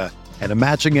Indeed data, and a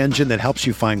matching engine that helps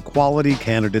you find quality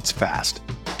candidates fast.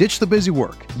 Ditch the busy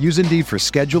work. Use Indeed for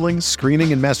scheduling,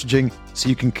 screening, and messaging so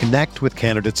you can connect with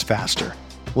candidates faster.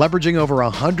 Leveraging over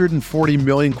 140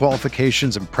 million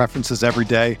qualifications and preferences every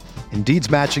day,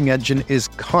 Indeed's matching engine is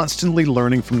constantly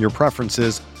learning from your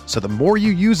preferences, so the more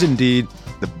you use Indeed,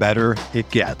 the better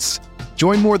it gets.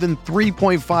 Join more than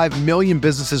 3.5 million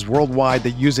businesses worldwide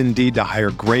that use Indeed to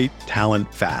hire great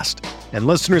talent fast. And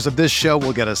listeners of this show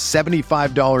will get a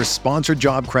 $75 sponsored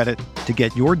job credit to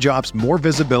get your jobs more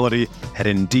visibility at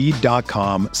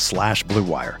Indeed.com/Blue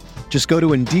Wire. Just go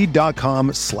to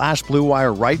Indeed.com/Blue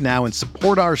Wire right now and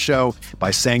support our show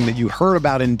by saying that you heard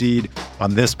about Indeed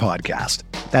on this podcast.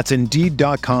 That's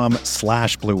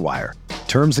Indeed.com/Blue Wire.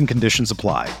 Terms and conditions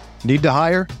apply. Need to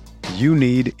hire? You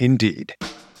need Indeed.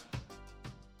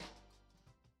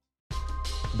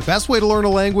 The best way to learn a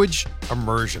language?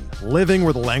 Immersion. Living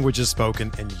where the language is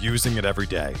spoken and using it every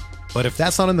day. But if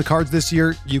that's not in the cards this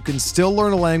year, you can still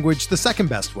learn a language the second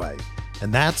best way.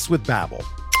 And that's with Babbel.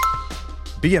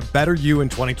 Be a better you in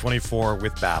 2024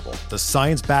 with Babbel, the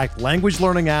science-backed language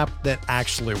learning app that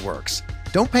actually works.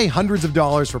 Don't pay hundreds of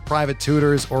dollars for private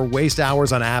tutors or waste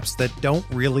hours on apps that don't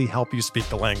really help you speak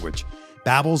the language.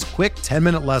 Babbel's quick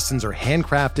 10-minute lessons are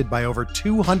handcrafted by over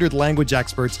 200 language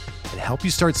experts and help you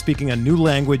start speaking a new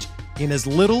language in as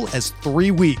little as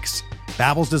 3 weeks.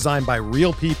 Babbel's designed by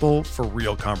real people for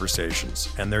real conversations,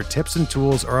 and their tips and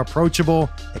tools are approachable,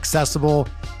 accessible,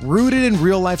 rooted in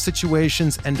real-life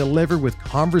situations, and delivered with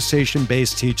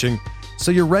conversation-based teaching,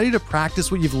 so you're ready to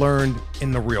practice what you've learned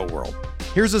in the real world.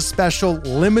 Here's a special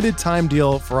limited-time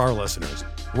deal for our listeners.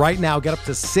 Right now, get up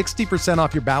to 60%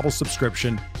 off your Babbel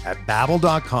subscription at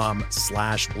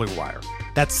Babbel.com/Blue Wire.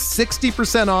 That's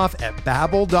 60% off at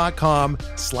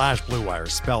Babbel.com/Blue Wire,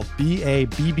 spelled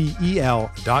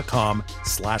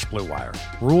BABBEL.com/Blue Wire.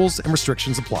 Rules and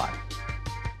restrictions apply.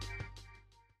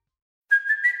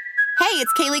 Hey,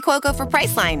 it's Kaylee Cuoco for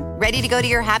Priceline. Ready to go to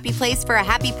your happy place for a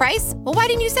happy price? Well, why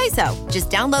didn't you say so? Just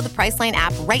download the Priceline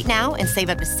app right now and save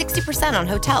up to 60% on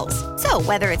hotels. So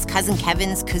whether it's Cousin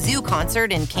Kevin's Kazoo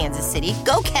Concert in Kansas City,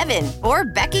 go Kevin, or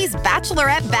Becky's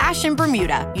Bachelorette Bash in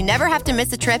Bermuda, you never have to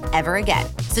miss a trip ever again.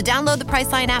 So download the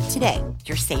Priceline app today.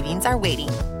 Your savings are waiting.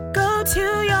 Go to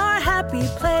your happy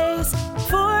place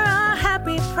for a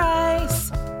happy price.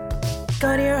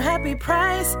 Go to your happy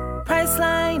price,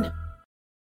 Priceline.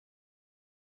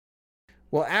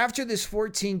 Well, after this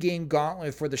 14-game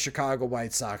gauntlet for the Chicago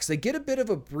White Sox, they get a bit of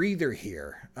a breather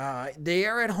here. They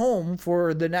are at home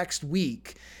for the next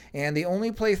week, and they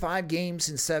only play 5 games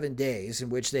in 7 days, in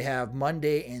which they have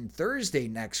Monday and Thursday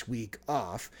next week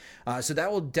off. So that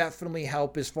will definitely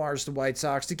help as far as the White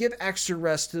Sox to give extra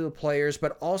rest to the players,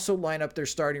 but also line up their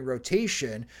starting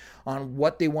rotation on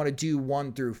what they want to do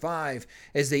 1 through 5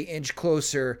 as they inch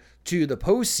closer to the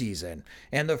postseason.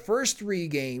 And the first 3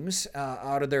 games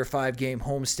out of their 5-game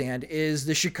homestand is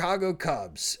the Chicago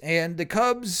Cubs. And the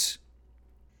Cubs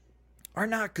are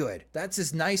not good. That's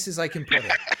as nice as I can put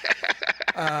it.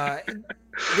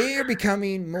 They are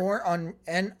becoming more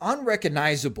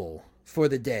unrecognizable for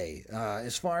the day.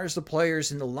 As far as the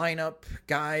players in the lineup,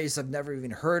 guys I've never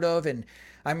even heard of, and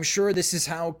I'm sure this is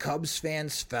how Cubs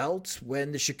fans felt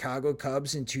when the Chicago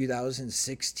Cubs in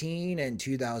 2016 and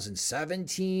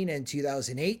 2017 and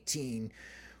 2018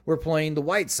 were playing the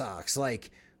White Sox. Like,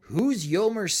 who's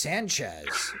Yolmer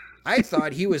Sanchez? I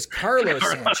thought he was Carlos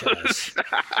Sanchez.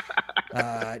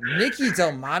 Nicky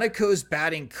Delmonico's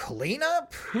batting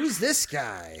cleanup? Who's this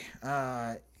guy?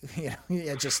 Ryan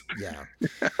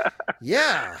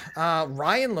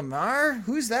Lamar?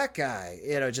 Who's that guy?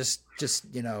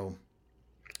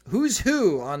 Who's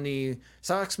who on the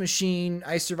Sox Machine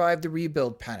I Survived the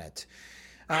Rebuild pennant.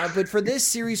 But for this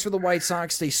series for the White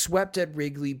Sox, they swept at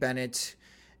Wrigley, Bennett,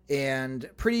 and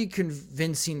pretty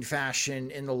convincing fashion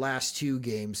in the last two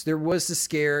games. There was the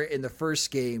scare in the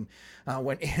first game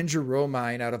when Andrew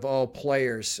Romine, out of all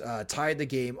players, tied the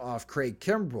game off Craig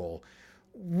Kimbrell.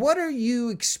 What are you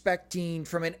expecting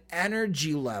from an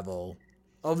energy level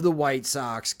of the White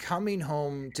Sox coming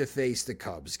home to face the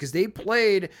Cubs? Because they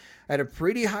played at a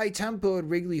pretty high tempo at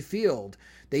Wrigley Field.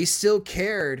 They still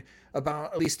cared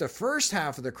about at least the first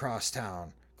half of the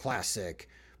Crosstown Classic.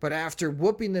 But after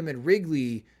whooping them at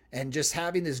Wrigley and just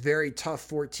having this very tough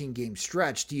 14-game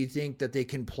stretch, do you think that they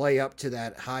can play up to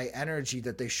that high energy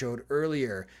that they showed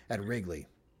earlier at Wrigley?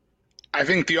 I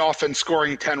think the offense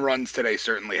scoring 10 runs today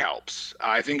certainly helps.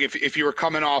 I think if you were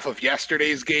coming off of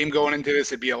yesterday's game going into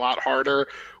this, it'd be a lot harder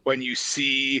when you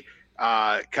see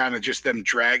kind of just them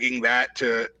dragging that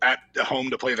at the home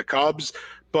to play the Cubs.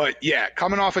 But yeah,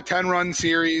 coming off a 10-run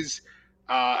series,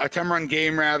 a 10-run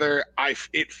game rather,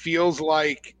 it feels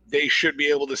like they should be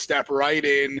able to step right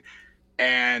in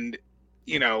and,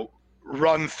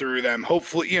 run through them.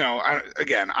 Hopefully,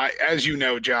 as you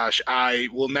know, Josh, I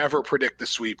will never predict the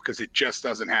sweep because it just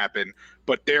doesn't happen.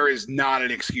 But there is not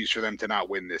an excuse for them to not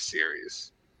win this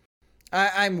series.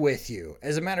 I'm with you.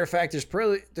 As a matter of fact,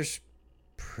 there's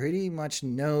pretty much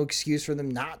no excuse for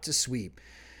them not to sweep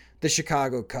the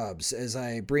Chicago Cubs as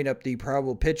I bring up the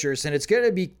probable pitchers. And it's going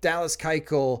to be Dallas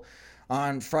Keuchel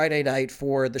on Friday night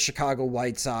for the Chicago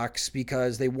White Sox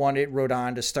because they wanted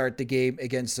Rodon to start the game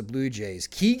against the Blue Jays.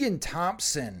 Keegan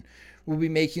Thompson will be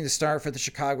making the start for the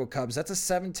Chicago Cubs. That's a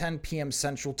 7:10 p.m.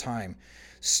 Central Time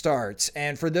start.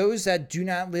 And for those that do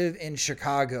not live in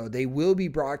Chicago, they will be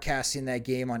broadcasting that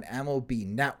game on MLB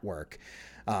Network.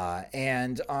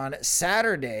 And on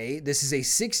Saturday, this is a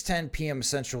 6:10 p.m.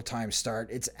 Central Time start.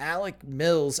 It's Alec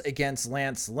Mills against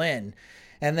Lance Lynn.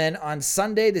 And then on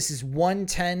Sunday, this is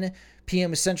 1:10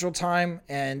 p.m. Central Time,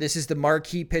 and this is the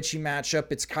marquee pitching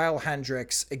matchup. It's Kyle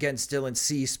Hendricks against Dylan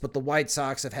Cease, but the White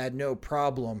Sox have had no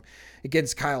problem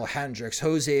against Kyle Hendricks.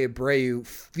 Jose Abreu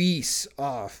feasts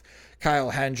off Kyle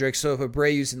Hendricks, so if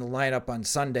Abreu's in the lineup on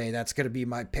Sunday, that's going to be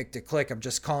my pick to click. I'm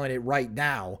just calling it right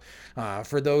now.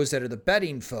 For those that are the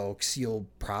betting folks, you'll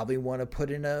probably want to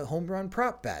put in a home run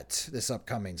prop bet this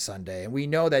upcoming Sunday, and we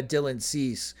know that Dylan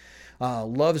Cease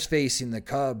loves facing the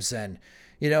Cubs, and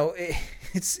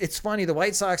it's funny. The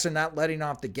White Sox are not letting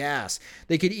off the gas.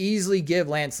 They could easily give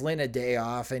Lance Lynn a day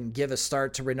off and give a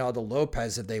start to Reynaldo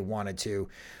Lopez if they wanted to.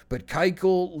 But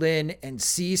Keuchel, Lynn, and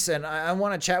Cease, and I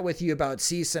want to chat with you about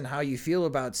Cease and how you feel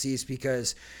about Cease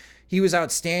because he was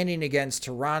outstanding against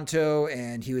Toronto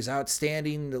and he was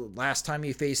outstanding the last time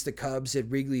he faced the Cubs at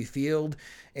Wrigley Field.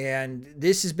 And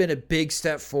this has been a big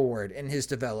step forward in his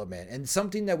development and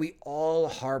something that we all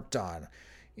harped on.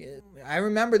 I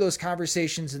remember those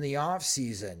conversations in the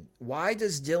offseason. Why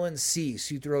does Dylan Cease,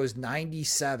 who throws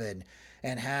 97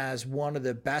 and has one of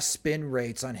the best spin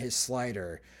rates on his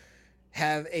slider,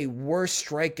 have a worse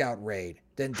strikeout rate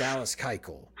than Dallas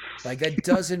Keuchel? Like, that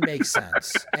doesn't make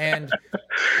sense. And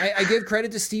I give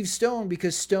credit to Steve Stone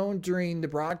because Stone, during the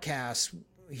broadcast,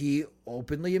 he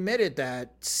openly admitted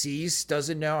that Cease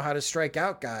doesn't know how to strike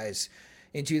out guys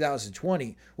in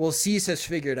 2020. Well, Cease has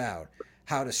figured out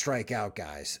how to strike out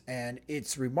guys. And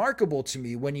it's remarkable to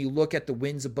me when you look at the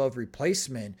wins above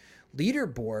replacement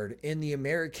leaderboard in the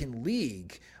American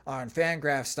League on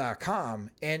Fangraphs.com.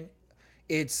 And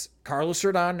it's Carlos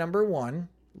Rodon number 1,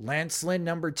 Lance Lynn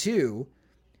number 2.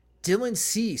 Dylan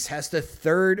Cease has the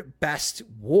 3rd best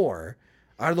WAR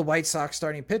out of the White Sox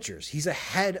starting pitchers. He's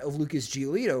ahead of Lucas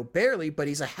Giolito, barely, but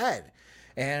he's ahead.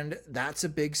 And that's a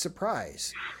big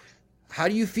surprise. How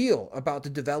do you feel about the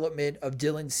development of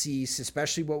Dylan Cease,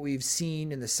 especially what we've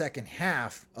seen in the second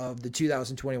half of the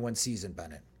 2021 season,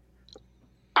 Bennett?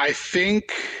 I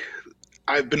think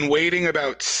I've been waiting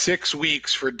about 6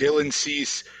 weeks for Dylan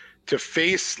Cease to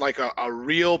face like a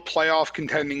real playoff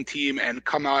contending team and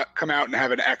come out and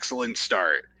have an excellent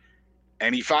start.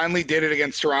 And he finally did it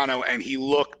against Toronto, and he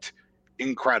looked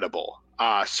incredible.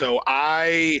 So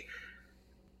I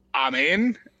I'm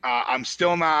in. I'm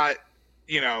still not,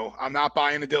 I'm not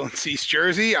buying a Dylan Cease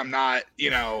jersey. I'm not,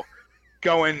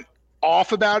 going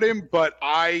off about him, but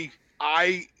I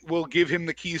will give him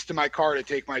the keys to my car to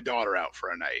take my daughter out for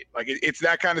a night. Like it's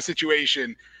that kind of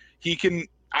situation.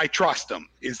 I trust him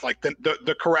is like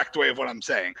the correct way of what I'm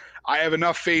saying. I have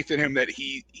enough faith in him that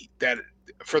that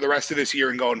for the rest of this year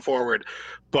and going forward,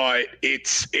 but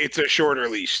it's a shorter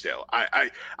leash still. I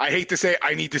hate to say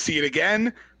I need to see it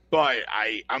again, but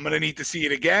I'm going to need to see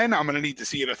it again. I'm going to need to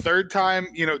see it a third time.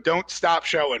 Don't stop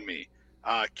showing me.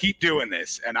 Keep doing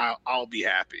this and I'll be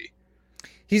happy.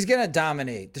 He's going to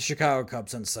dominate the Chicago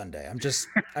Cubs on Sunday. I'm just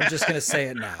going to say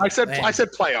it now. I said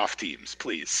playoff teams,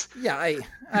 please. Yeah,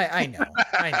 I know.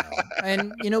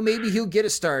 And, maybe he'll get a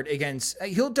start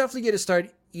he'll definitely get a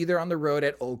start either on the road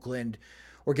at Oakland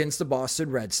or against the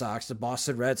Boston Red Sox. The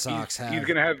Boston Red Sox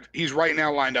he's right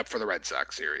now lined up for the Red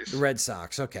Sox series. The Red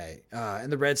Sox, okay.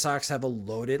 And the Red Sox have a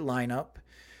loaded lineup.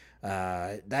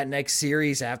 That next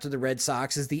series after the Red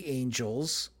Sox is the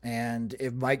Angels. And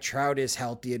if Mike Trout is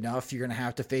healthy enough, you're going to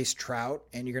have to face Trout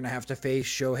and you're going to have to face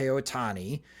Shohei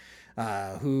Ohtani,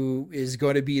 who is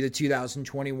going to be the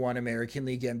 2021 American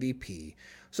League MVP.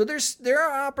 So there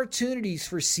are opportunities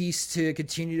for Cease to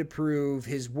continue to prove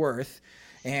his worth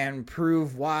and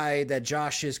prove why that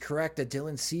Josh is correct that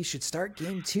Dylan Cease should start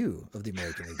game 2 of the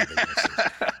American League Division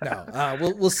Series. No,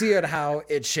 we'll see how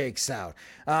it shakes out.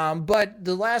 But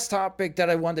the last topic that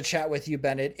I wanted to chat with you,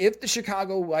 Bennett, if the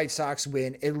Chicago White Sox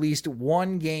win at least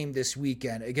one game this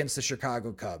weekend against the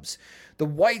Chicago Cubs, the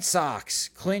White Sox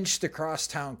clinch the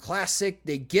Crosstown Classic.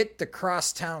 They get the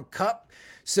Crosstown Cup.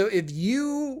 So if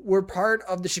you were part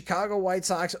of the Chicago White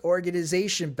Sox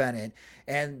organization, Bennett,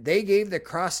 and they gave the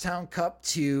Crosstown Cup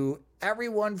to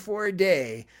everyone for a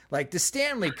day, like the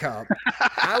Stanley Cup,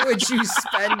 how would you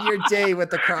spend your day with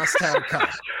the Crosstown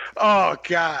Cup? Oh,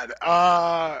 God.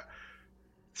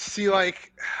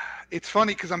 It's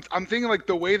funny because I'm thinking like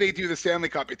the way they do the Stanley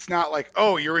Cup, it's not like,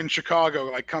 oh, you're in Chicago,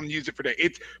 like come use it for day.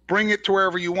 It's bring it to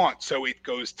wherever you want. So it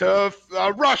goes to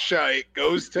Russia. It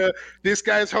goes to this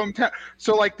guy's hometown.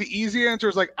 So like the easy answer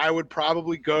is like I would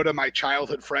probably go to my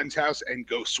childhood friend's house and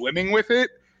go swimming with it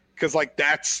because like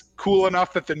that's cool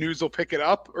enough that the news will pick it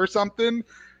up or something.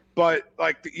 But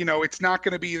like, it's not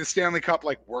going to be the Stanley Cup.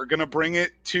 Like we're going to bring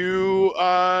it to,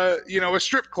 a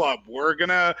strip club. We're going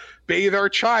to bathe our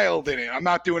child in it. I'm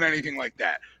not doing anything like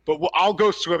that, but I'll go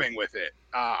swimming with it.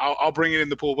 I'll bring it in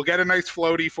the pool. We'll get a nice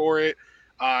floaty for it.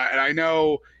 And I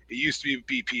know it used to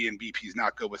be BP and BP's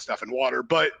not good with stuff in water,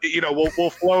 but we'll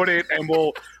float it and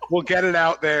we'll get it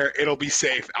out there. It'll be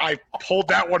safe. I pulled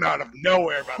that one out of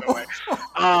nowhere, by the way.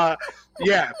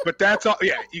 Yeah, but that's all.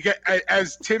 Yeah, you get,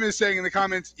 as Tim is saying in the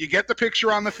comments, you get the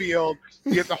picture on the field,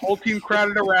 you get the whole team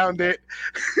crowded around it,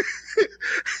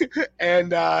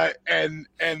 and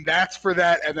that's for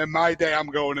that. And then my day, I'm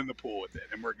going in the pool with it,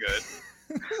 and we're good.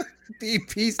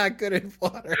 BP's not good in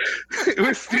water.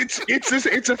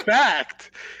 It's a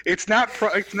fact. It's not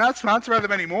sponsored by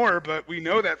them anymore, but we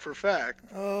know that for a fact.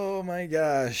 Oh my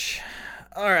gosh!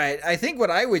 All right, I think what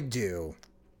I would do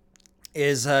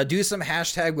is do some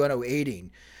hashtag 108ing.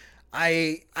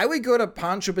 I would go to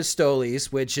Pancho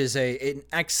Pistoli's, which is an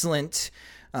excellent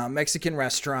Mexican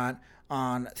restaurant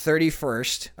on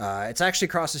 31st. It's actually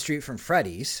across the street from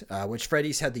Freddy's, which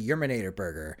Freddy's had the Yerminator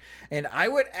burger. And I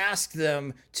would ask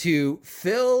them to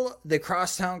fill the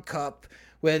Crosstown Cup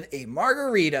with a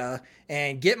margarita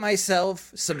and get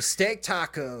myself some steak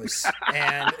tacos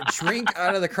and drink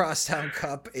out of the Crosstown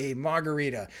Cup a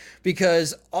margarita,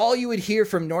 because all you would hear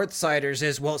from Northsiders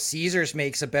is, well, Caesars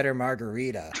makes a better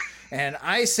margarita. And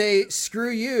I say, screw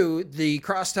you, the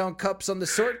Crosstown Cup's on the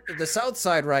south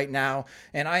side right now,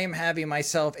 and I am having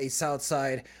myself a south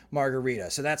side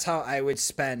margarita. So that's how I would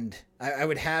spend. I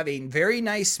would have a very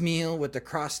nice meal with the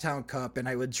Crosstown Cup, and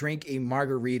I would drink a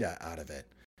margarita out of it.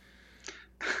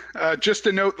 Just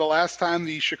to note, the last time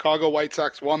the Chicago White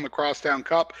Sox won the Crosstown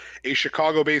Cup, a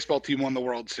Chicago baseball team won the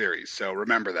World Series. So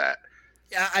remember that.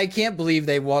 I can't believe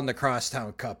they won the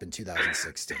Crosstown Cup in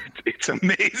 2016. It's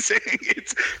amazing.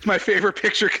 It's my favorite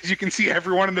picture because you can see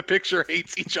everyone in the picture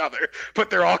hates each other, but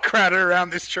they're all crowded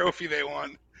around this trophy they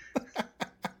won.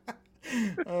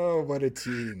 Oh, what a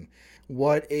team.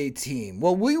 What a team.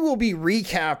 Well, we will be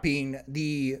recapping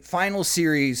the final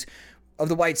series of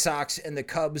the White Sox and the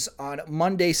Cubs on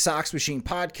Monday Sox Machine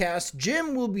podcast.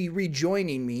 Jim will be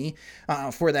rejoining me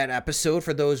for that episode.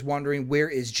 For those wondering, where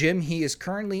is Jim? He is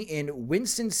currently in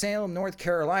Winston-Salem, North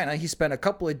Carolina. He spent a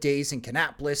couple of days in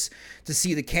Kannapolis to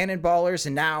see the Cannonballers,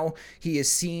 and now he has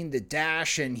seen the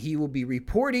Dash, and he will be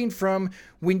reporting from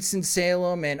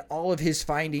Winston-Salem and all of his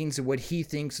findings and what he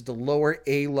thinks of the lower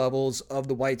A levels of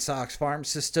the White Sox farm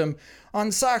system on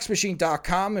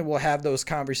SoxMachine.com, and we'll have those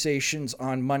conversations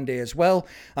on Monday as well,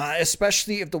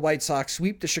 especially if the White Sox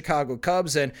sweep the Chicago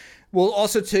Cubs. And we'll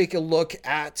also take a look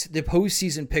at the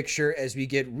postseason picture as we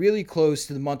get really close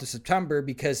to the month of September,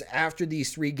 because after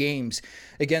these 3 games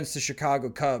against the Chicago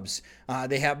Cubs,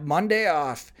 they have Monday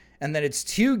off, and then it's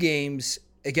 2 games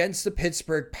against the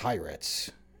Pittsburgh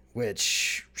Pirates,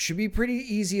 which should be pretty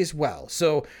easy as well.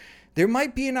 So there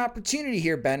might be an opportunity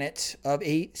here, Bennett, of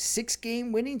a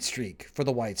 6-game winning streak for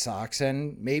the White Sox,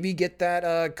 and maybe get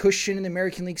that cushion in the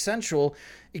American League Central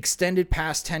extended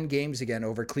past 10 games again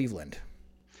over Cleveland.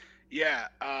 Yeah,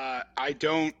 I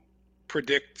don't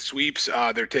predict sweeps.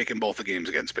 They're taking both the games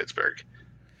against Pittsburgh.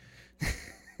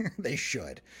 They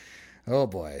should. Oh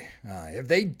boy, if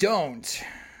they don't.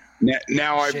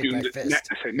 Now I've doomed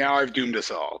us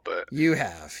all, but you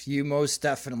most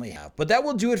definitely have. But that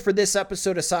will do it for this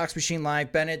episode of Sox Machine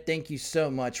Live. Bennett, thank you so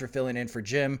much for filling in for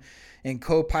Jim and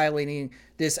co-piloting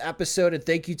this episode. And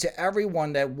thank you to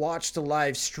everyone that watched the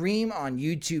live stream on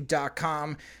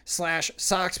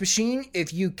youtube.com/Sox Machine.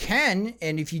 If you can,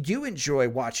 and if you do enjoy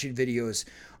watching videos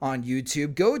on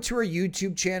YouTube, go to our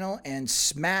YouTube channel and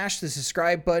smash the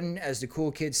subscribe button, as the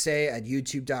cool kids say, at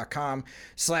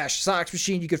youtube.com/Sox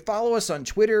Machine. You can follow us on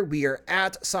Twitter. We are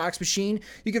at Sox Machine.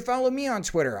 You can follow me on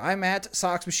Twitter. I'm at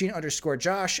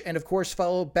SoxMachine_Josh. And of course,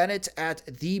 follow Bennett at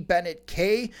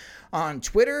TheBennettK on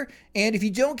Twitter. And if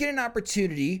you don't get an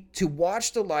opportunity to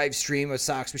watch the live stream of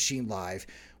Sox Machine Live,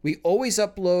 we always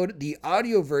upload the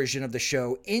audio version of the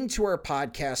show into our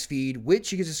podcast feed,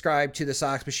 which you can subscribe to the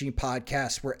Sox Machine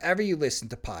podcast wherever you listen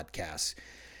to podcasts.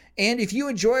 And if you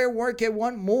enjoy our work and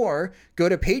want more, go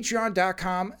to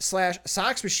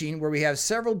patreon.com/Sox Machine, where we have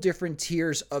several different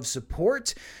tiers of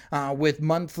support, with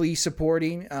monthly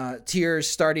supporting tiers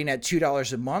starting at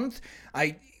 $2 a month.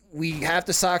 We have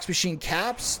the Sox Machine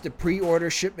caps. The pre-order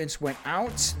shipments went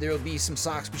out. There will be some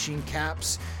Sox Machine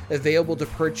caps available to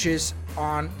purchase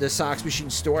on the Sox Machine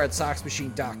store at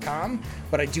SoxMachine.com.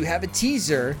 But I do have a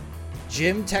teaser.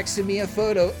 Jim texted me a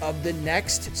photo of the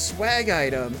next swag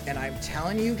item, and I'm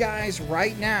telling you guys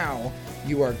right now,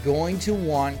 you are going to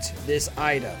want this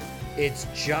item. It's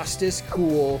just as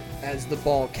cool as the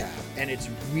ball cap, and it's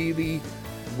really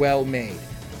well made.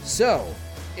 So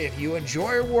if you enjoy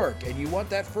our work and you want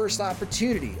that first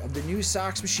opportunity of the new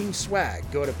Sox Machine swag,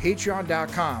 go to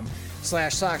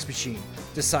patreon.com/Sox Machine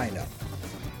to sign up.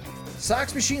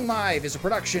 Sox Machine Live is a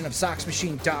production of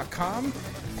SoxMachine.com,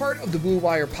 part of the Blue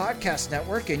Wire Podcast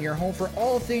Network, and your home for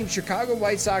all things Chicago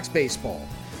White Sox baseball.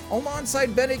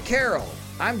 Alongside Bennett Carroll,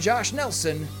 I'm Josh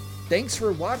Nelson. Thanks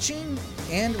for watching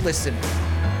and listening.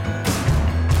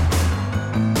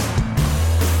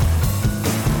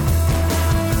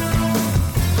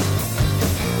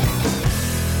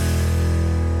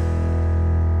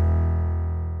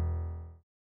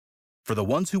 For the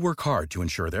ones who work hard to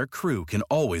ensure their crew can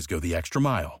always go the extra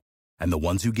mile, and the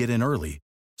ones who get in early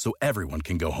so everyone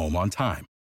can go home on time,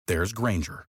 there's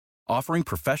Grainger, offering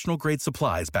professional-grade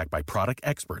supplies backed by product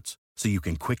experts so you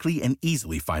can quickly and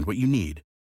easily find what you need.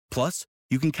 Plus,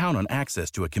 you can count on access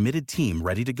to a committed team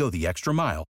ready to go the extra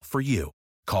mile for you.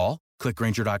 Call, click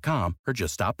Grainger.com, or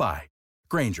just stop by.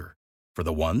 Grainger, for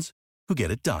the ones who get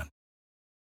it done.